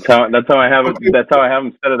 That's how I have it. That's how I have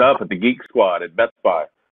them set it up at the Geek Squad at Best Buy.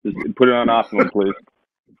 Just put it on optimum, please.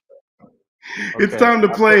 It's time to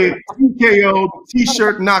play TKO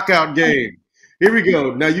T-shirt knockout game. Here we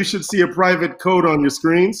go. Now you should see a private code on your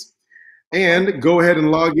screens, and go ahead and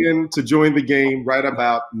log in to join the game right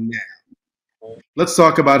about now. Let's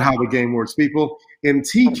talk about how the game works, people. In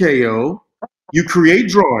TKO, you create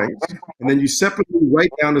drawings, and then you separately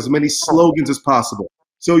write down as many slogans as possible.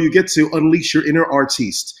 So you get to unleash your inner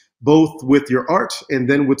artiste, both with your art and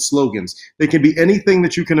then with slogans. They can be anything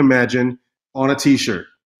that you can imagine on a T-shirt.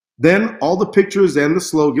 Then all the pictures and the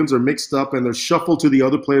slogans are mixed up and they're shuffled to the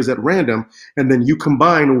other players at random, and then you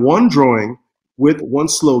combine one drawing with one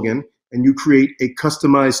slogan, and you create a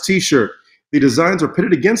customized T-shirt. The designs are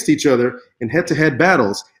pitted against each other in head-to-head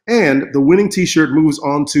battles, and the winning T-shirt moves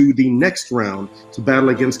on to the next round to battle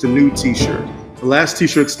against a new T-shirt. The last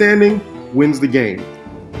T-shirt standing wins the game.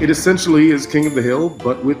 It essentially is King of the Hill,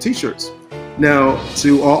 but with T-shirts. Now,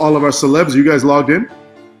 to all of our celebs, you guys logged in?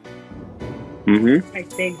 Mm-hmm. I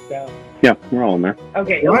think so. Yeah, we're all in there.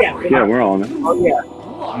 Okay. Oh, yeah. Yeah, we're all in there. Oh, yeah.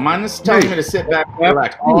 Mine is telling me to sit back and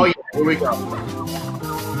relax. Oh, yeah. Here we go.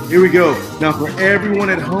 Here we go. Now, for everyone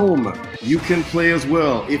at home, you can play as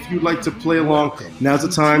well. If you'd like to play along, now's the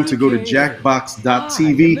time to go to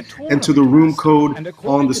jackbox.tv, enter the room code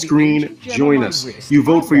on the screen, join us. You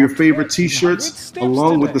vote for your favorite T-shirts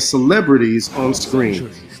along with the celebrities on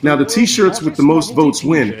screen. Now, the T-shirts with the most votes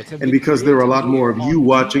win, and because there are a lot more of you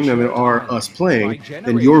watching than there are us playing,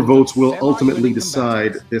 then your votes will ultimately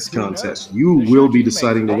decide this contest. You will be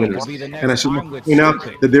deciding the winners. And I should point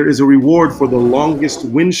out that there is a reward for the longest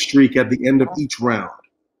win streak at the end of each round.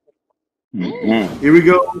 Here we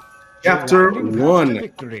go. Chapter 1. Hey,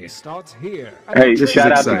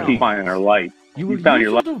 shout out to Keke Palmer, light. You found your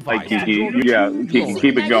light, Keke. Yeah, Keke,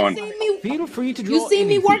 keep it going. Feel free to you see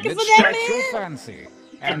me working for that man?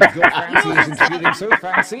 And if your fancy isn't feeling so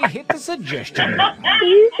fancy, hit the suggestion button.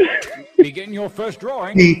 Begin your first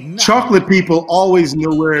drawing. The chocolate people always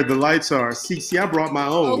know where the lights are. See, I brought my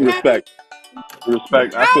own. Respect.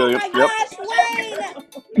 I feel you.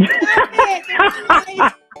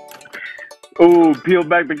 Yep. Oh, peel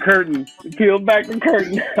back the curtain. Peel back the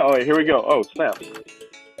curtain. Oh, wait, here we go. Oh, snap.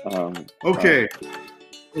 Okay.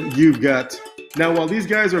 You've got... Now, while these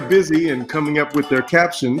guys are busy and coming up with their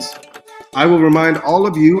captions, I will remind all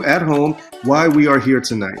of you at home why we are here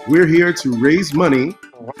tonight. We're here to raise money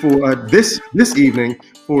for this evening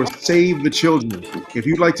for Save the Children. If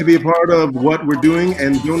you'd like to be a part of what we're doing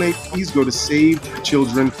and donate, please go to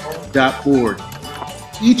savethechildren.org.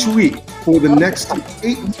 Each week for the next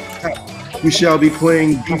 8 weeks, we shall be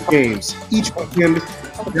playing these games. Each weekend,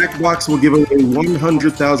 Jackbox will give away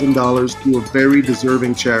 $100,000 to a very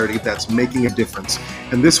deserving charity that's making a difference.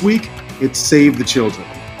 And this week, it's Save the Children.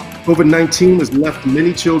 COVID-19 has left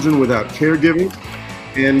many children without caregiving,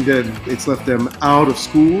 and it's left them out of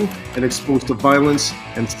school and exposed to violence,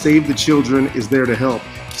 and Save the Children is there to help.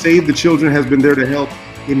 Save the Children has been there to help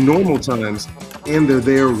in normal times, and they're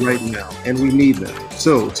there right now, and we need them.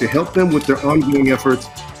 So to help them with their ongoing efforts,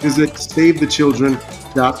 visit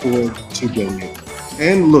savethechildren.org to donate.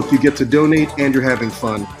 And look, you get to donate and you're having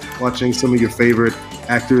fun watching some of your favorite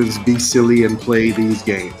actors be silly and play these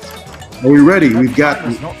games. Are we ready? We've got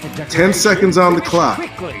 10 seconds on the clock.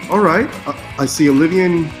 All right. I see Olivia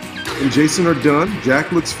and Jason are done.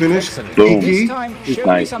 Jack looks finished. Keke is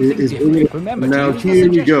bringing it. Now here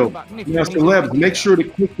we go. Now, celebs, make sure to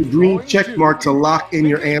click the green check mark to lock in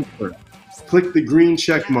your answer. Click the green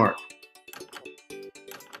check mark.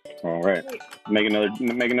 All right. Make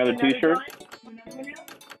another T-shirt.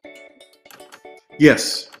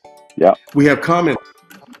 Yes. Yeah. We have comments.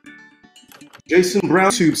 Jason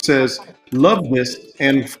Browntube says, "Love this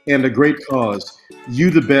and a great cause.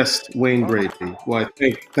 You the best, Wayne Brady." Why,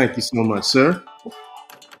 thank you so much, sir.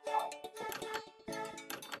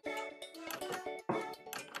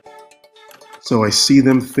 So I see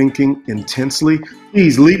them thinking intensely.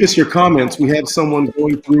 Please leave us your comments. We have someone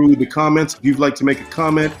going through the comments. If you'd like to make a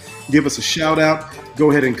comment, give us a shout out,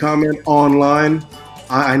 go ahead and comment online.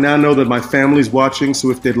 I now know that my family's watching,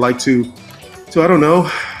 so if they'd like to I don't know,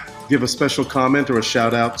 give a special comment or a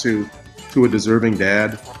shout out to a deserving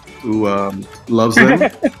dad who loves them.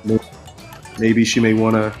 Maybe she may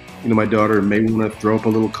want to, my daughter may want to throw up a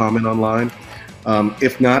little comment online.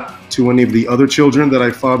 If not, to any of the other children that I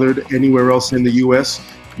fathered anywhere else in the U.S.,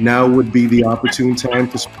 now would be the opportune time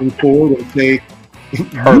to spring forward and say,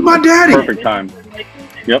 "You're my daddy." Perfect time.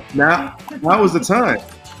 Yep. Now is the time.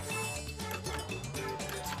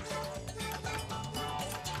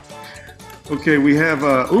 Okay, we have,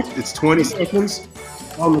 it's 20 seconds.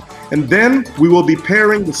 And then we will be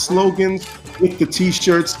pairing the slogans with the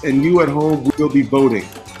t-shirts, and you at home will be voting.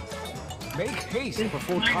 Make haste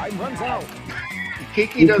before time runs out.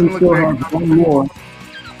 Keke doesn't look very one more.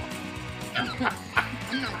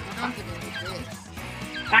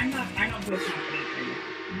 I'm not so confident.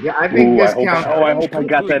 Yeah, I think this counts. I hope I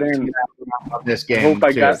got that in. This game.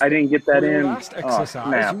 I didn't get that For your in. last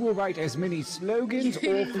exercise, you will write as many slogans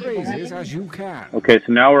or phrases as you can. Okay,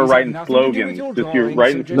 so now we're These have writing nothing to do with slogans. your Just you're drawing,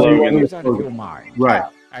 writing so just get slogans. those out of your mind. Right.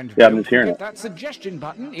 And Yeah, I'm don't just hearing forget it. that suggestion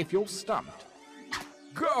button if you're stumped.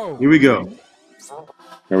 Go. Here we go.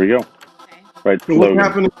 There we go. Right, So what's slogans.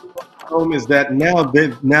 happening at home is that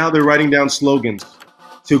now they're writing down slogans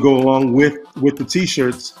to go along with the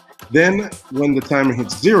t-shirts. Then when the timer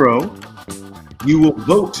hits 0, you will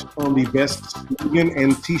vote on the best slogan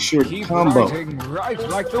and t-shirt Keep combo. writing right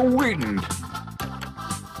like the wind.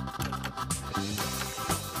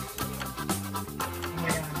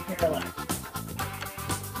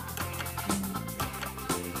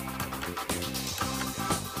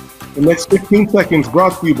 The next 15 seconds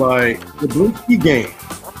brought to you by the Blinsky Game.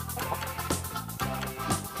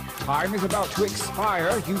 Time is about to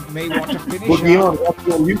expire. You may want to finish Boogie up. on,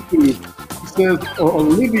 watching on YouTube. He says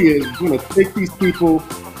Olivia is going to take these people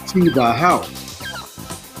to the house.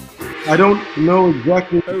 I don't know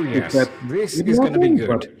exactly Oh if yes, that's this is going to be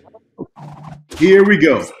good. Here we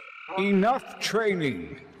go. Enough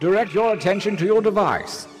training. Direct your attention to your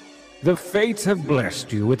device. The fates have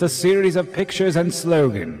blessed you with a series of pictures and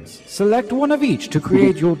slogans. Select one of each to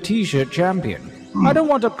create your t-shirt champion. I don't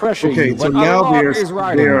want to pressure Okay, you, so but now Allah is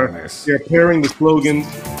riding on they're this. pairing the slogans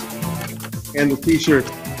and the t-shirts.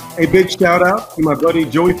 A big shout out to my buddy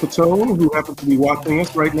Joey Fatone, who happens to be watching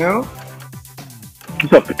us right now.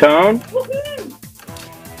 What's up, Patone?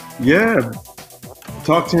 Yeah.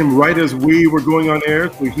 Talked to him right as we were going on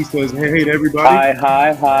air. So he says, hey to everybody.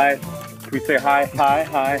 Hi. Can we say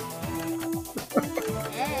hi?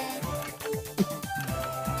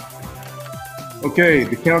 Okay,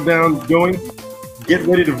 the countdown's going. Get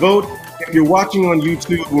ready to vote. If you're watching on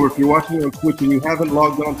YouTube or if you're watching on Twitch and you haven't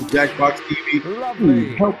logged on to Jackbox TV, Lovely.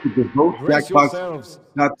 please help with the vote. Brace yourselves.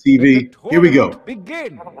 Jackbox.tv. Let the Here we go. tournament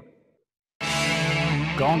Begin.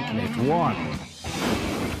 Gauntlet 1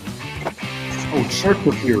 Oh, Church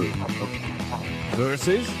of Fury.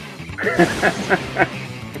 versus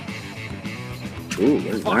Ooh,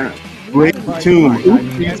 what is that? Great By tune. fight, I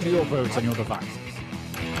mean enter your votes on your devices.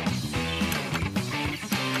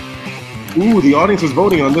 Ooh, the audience is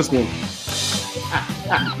voting on this one.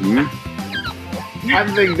 I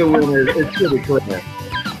think the winner is pretty clear.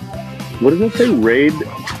 What does it say? Raid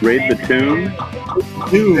the tune?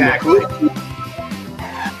 Tune. Exactly.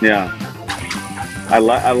 Yeah. I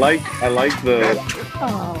like the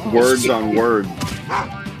words on words.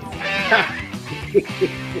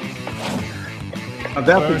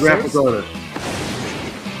 That's the graphic artist.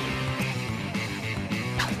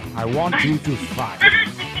 I want you to fight.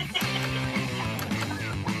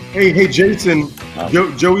 Hey, Jason.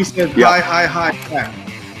 Joey said Yeah. hi.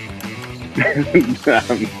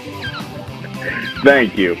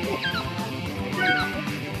 Thank you.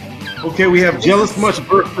 Okay, we have Jealous Much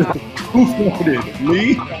versus who started?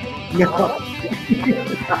 Me? No.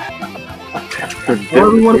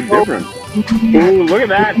 Everyone It's different. Ooh, look at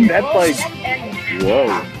that. That's like, whoa.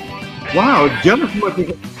 Wow, Jealous Much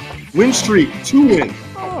is win streak, 2 wins.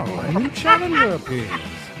 Oh, a new challenger appears.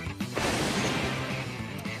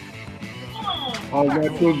 All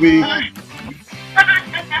that will be.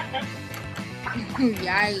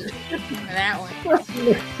 Yikes. That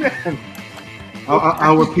one.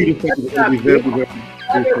 I'll repeat it. It'll be very.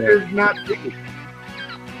 That is not big.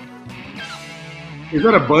 Is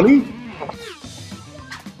that a bunny?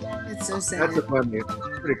 It's so sad. That's a bunny. It's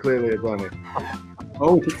pretty clearly a bunny.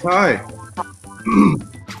 Oh, it's a tie.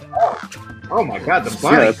 Oh my God, the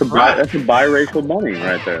bunny. Yeah, that's a biracial bunny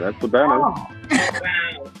right there. That's what that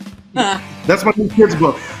is. That's my new kids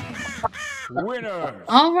book. Winners!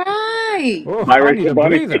 All right. Oh, I need a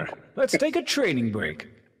breather. Let's take a training break.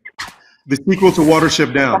 The sequel to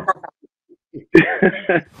Watership Down.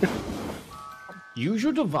 Use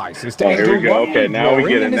your devices to here we go. Okay, now we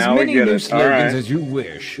get it. Now we get it. All right. As you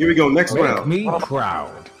wish. Here we go. Next Make round. me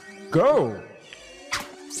proud. Go.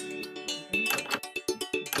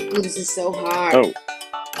 Ooh, this is so hard. Oh.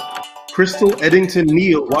 Crystal Eddington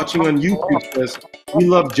Neal watching on YouTube says, we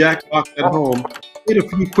love Jackbox at home. Played a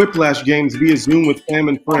few Quiplash games via Zoom with fam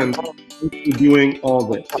and friends. Thanks for doing all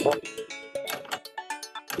this.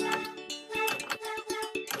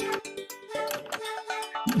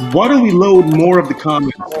 Why don't we load more of the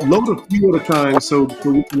comments? Load a few at a time so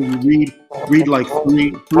we can read like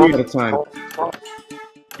three at a time.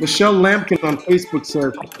 Michelle Lampkin on Facebook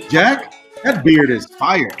says, Jack, that beard is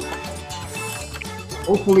fire.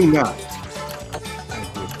 Hopefully not.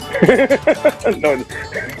 No.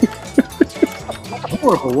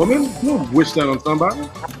 Horrible woman. You don't wish that on somebody.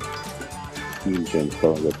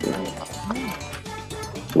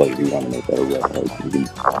 Like, you want to make that a red heart, you can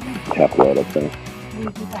tap that up there.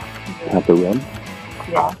 Tap the red?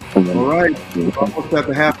 Yeah. All right. We're almost at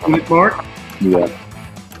the half-minute mark. Yeah.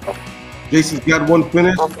 Jason's got one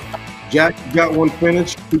finish. Jack got one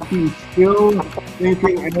finish. Kiki's still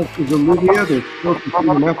thinking as is Olivia. They're still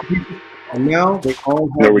competing masterpieces. And now they all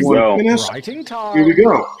have one finish. Here we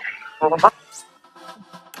go.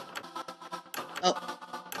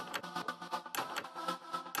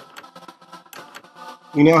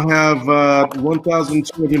 We now have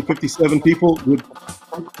 1,257 people.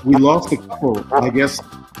 We lost a couple. I guess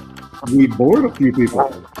we bored a few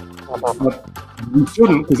people. But we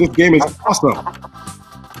shouldn't, because this game is awesome.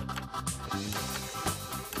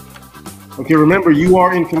 Okay, remember, you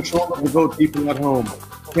are in control of the vote, people at home.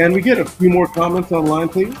 Can we get a few more comments online,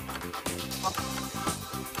 please?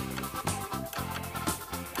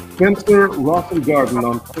 Spencer Rose Garden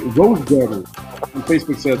on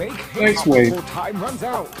Facebook said, thanks, Wade,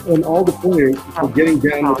 and all the players for getting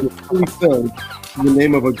down with your silly selves in the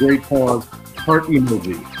name of a great cause. Heart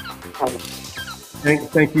emoji.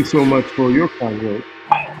 Thank you so much for your kind words.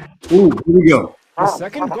 Ooh, here we go. The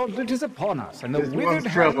second gauntlet is upon us, and the withered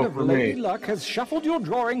hand of Lady Luck has shuffled your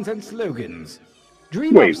drawings and slogans.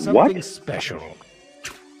 Dream of something special.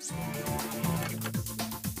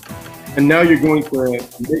 And now you're going to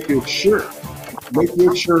make your shirt. Make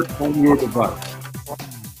your shirt on your device.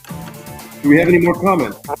 Do we have any more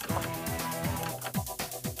comments?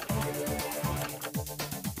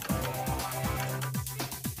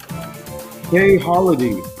 Hey,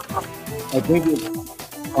 Holiday. I think it's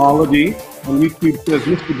Holiday on YouTube says,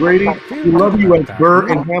 Mr. Brady, we love you as Burr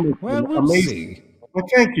and Hamilton. Well, amazing. Well,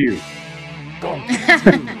 thank you.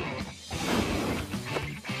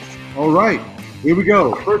 All right, here we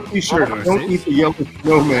go. First t-shirt, Don't Eat the Yellow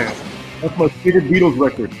Snowman. That's my favorite Beatles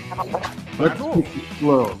record. Let's take it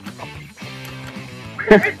slow.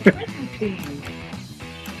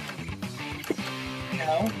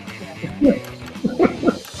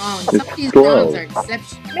 Some of these songs are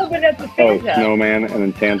exceptional. No, but that's a Oh, snowman, and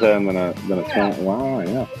then Santa, and then a song. Wow,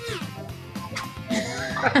 yeah.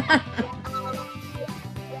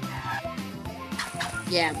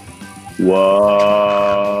 Yeah.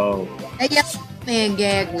 Whoa. That yellow man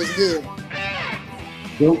gag was good.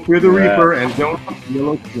 Don't fear the Reaper and don't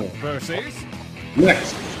yellow snow. Versus?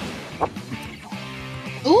 Next.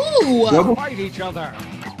 Ooh. Double fight each other.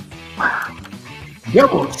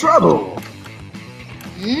 Double trouble.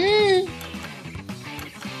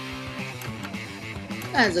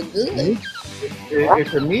 Guys are good.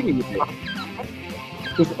 It's immediate.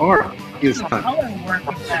 This art is color work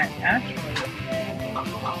is that actually.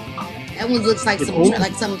 That one looks like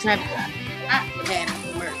some Travis would have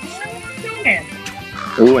for merch.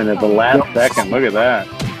 Ooh, and at the last second, look at that.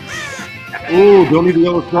 Ooh, Don't Need the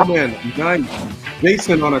Yellow Snowman. Nice.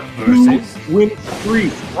 Jason on a 2-win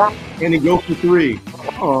streak. And he goes for 3.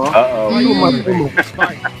 Aww. Uh-oh.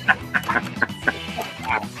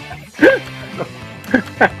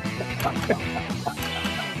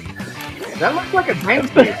 That looks like a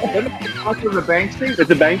Banksy. It's a Banksy?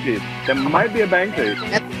 It's a Banksy. That might be a Banksy.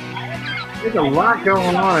 There's a lot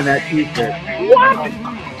going on in that t-shirt. What?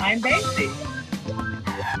 I'm Banksy.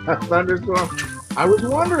 A thunderstorm. I was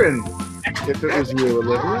wondering if it was you,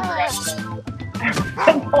 Olivia.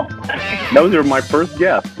 Those are my first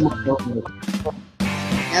guess.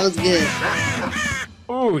 That was good.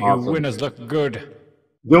 Oh, you winners look good.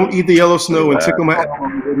 Don't Eat the Yellow Snow and Tickle My Elbow.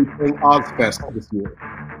 We'll be playing Ozfest this year.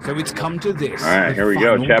 So it's come to this. All right, here we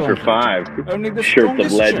go. Chapter 5. Only the Shirts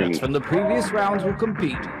of strongest Legend. shirts from the previous rounds will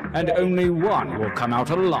compete, and only one will come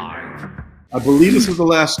out alive. I believe this is the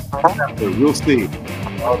last chapter. We'll see.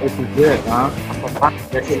 Oh, this is it, huh?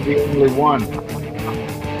 There could be only one.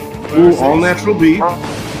 Ooh, all natural beef.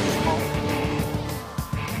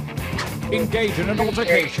 Engage in an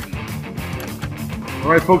altercation. All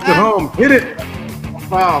right, folks at home, hit it.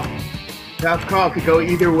 Wow. That call could go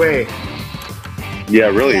either way. Yeah,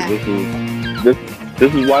 really. Yeah.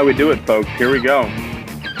 This is why we do it, folks. Here we go.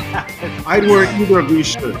 I'd wear either of these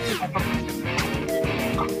shirts.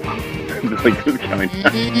 Just like this coming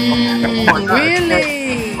down.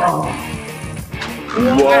 Really?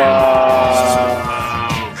 Whoa!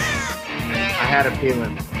 I had a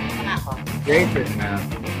feeling. Jason, man.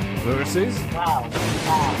 Versus?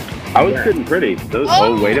 I was sitting pretty.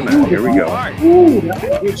 Oh, wait a minute. Here we go. Ooh, that's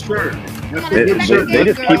a good shirt. That's a good shirt. They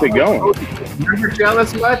just keep it going. Remember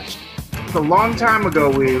Jealous much? It's a long time ago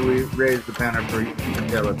we raised the banner for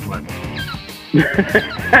Jealous much.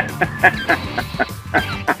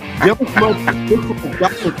 Jealous Much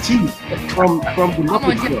got the teeth from the Come on,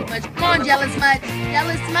 Muppet Show. Jealous Much. Come on, Jealous Much.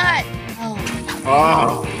 Jealous Much. Oh.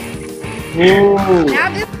 Oh. Oh. Now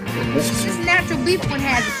this natural beef one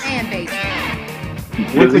has a fan base.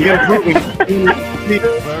 Once again, proving.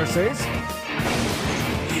 Versus?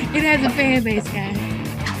 It has a fan base, guys.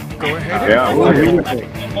 Go ahead. Yeah.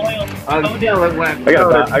 Until it went. I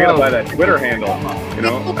gotta buy that Twitter handle. You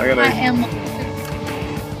know, I am.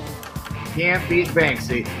 Can't beat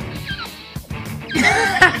Banksy.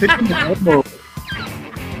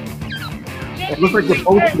 It looks like the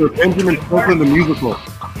poster of Benjamin Franklin the musical.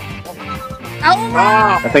 Oh,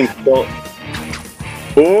 I think so.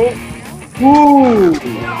 Oh! Ooh!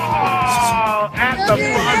 Oh, at the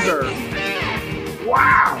buzzer!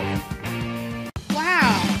 Wow!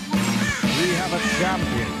 wow. We have a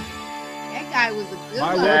champion. That guy was a good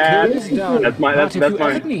My one. work here is done. That's but if you ever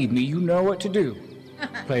mine. need me, you know what to do.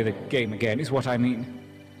 Play the game again is what I mean.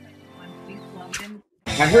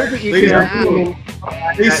 I heard that you Ladies can. and gentlemen,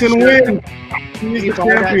 Jason wins. He is the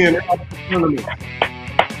champion of the tournament.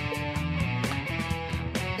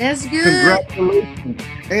 That's good. Congratulations.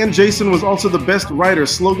 And Jason was also the best writer.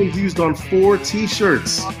 Slogans used on 4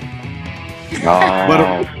 T-shirts.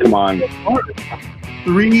 Oh, come on.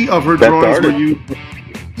 3 of her Best drawings were artist. used.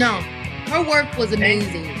 No, her work was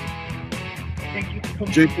amazing.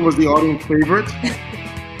 Jason was the audience favorite.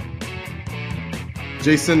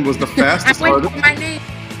 Jason was the I'm fastest waiting artist. for my name.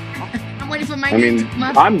 I'm waiting for my I name mean, to come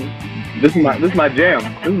up. this is my jam.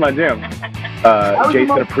 This is my jam.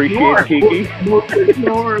 Jason appreciates Keke.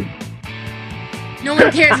 No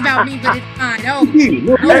one cares about me, but it's fine. Oh,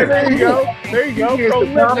 There you go. There you go.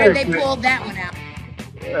 where they pulled that one out.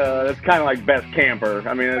 That's kind of like best camper.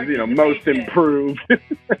 I mean, it's, you know, most improved.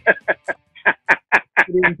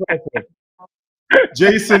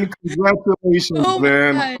 Jason, congratulations, Oh my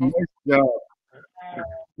man. God. Nice job.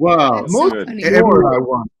 Wow. That's so Good. funny. Everyone I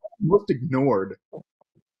won. Most ignored.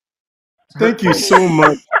 Thank you so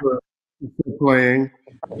much for playing.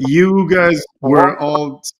 You guys were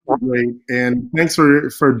all so great, and thanks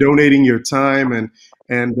for donating your time and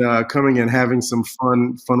coming and having some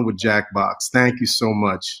fun with Jackbox. Thank you so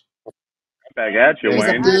much. Back at you, It was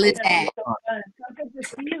a Wayne. bliss. It's so good to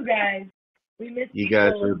see you guys. We miss You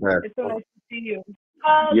guys are the best. It's so nice to see you.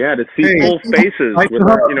 Yeah, to see Hey, full faces like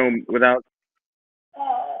without, her. you know, without.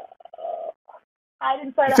 Hide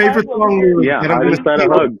inside a Favorite hug song over here. lyric Yeah, that I'm I going just had a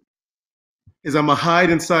to hug. is I'm going to hide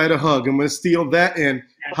inside a hug. I'm going to steal that and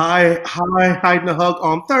hide in a hug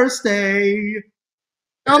on Thursday.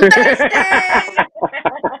 On Thursday.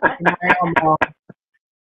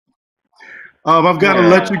 I've got to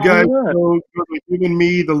let you guys Yeah. know for giving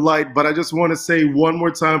me the light, but I just want to say one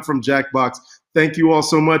more time from Jackbox, thank you all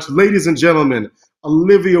so much. Ladies and gentlemen,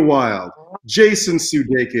 Olivia Wilde, Jason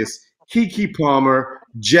Sudeikis, Keke Palmer,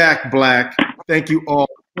 Jack Black, thank you all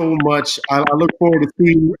so much. I look forward to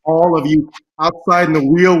seeing all of you outside in the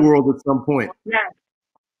real world at some point.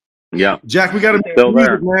 Yeah. Jack, we got to make Still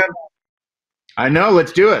music, there. man. I know.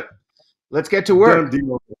 Let's do it. Let's get to work. Done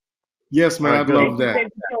deal. Yes, man, All right, I'd good. love that. Save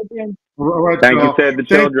the children. All right, Thank you, y'all. Save the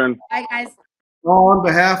Children. Bye, guys. On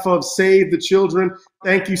behalf of Save the Children,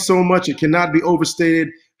 thank you so much. It cannot be overstated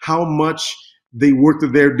how much the work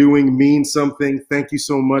that they're doing means something. Thank you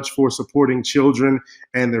so much for supporting children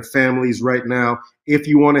and their families right now. If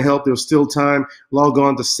you want to help, there's still time. Log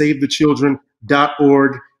on to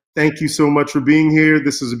savethechildren.org. Thank you so much for being here.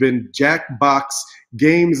 This has been Jackbox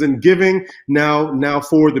Games and Giving. Now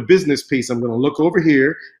for the business piece, I'm going to look over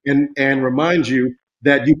here and remind you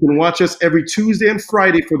that you can watch us every Tuesday and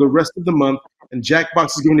Friday for the rest of the month. And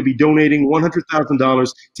Jackbox is going to be donating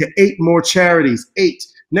 $100,000 to 8 more charities. 8.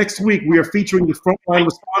 Next week, we are featuring the Frontline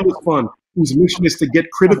Responders Fund. whose mission is to get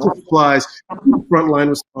critical supplies to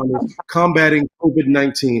frontline responders combating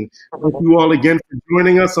COVID-19. Thank you all again for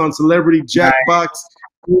joining us on Celebrity Jackbox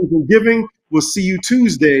Games and Giving. We'll see you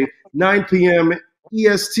Tuesday, 9 p.m.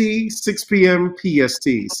 EST, 6 p.m. PST.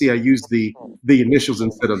 See, I used the initials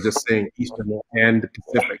instead of just saying Eastern and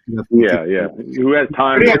Pacific. Yeah. Who has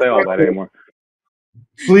time to say all that anymore?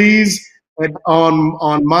 Please,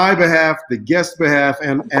 on my behalf, the guest behalf,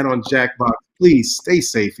 and on Jackbox, please stay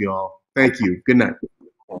safe, y'all. Thank you. Good night.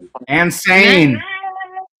 And sane.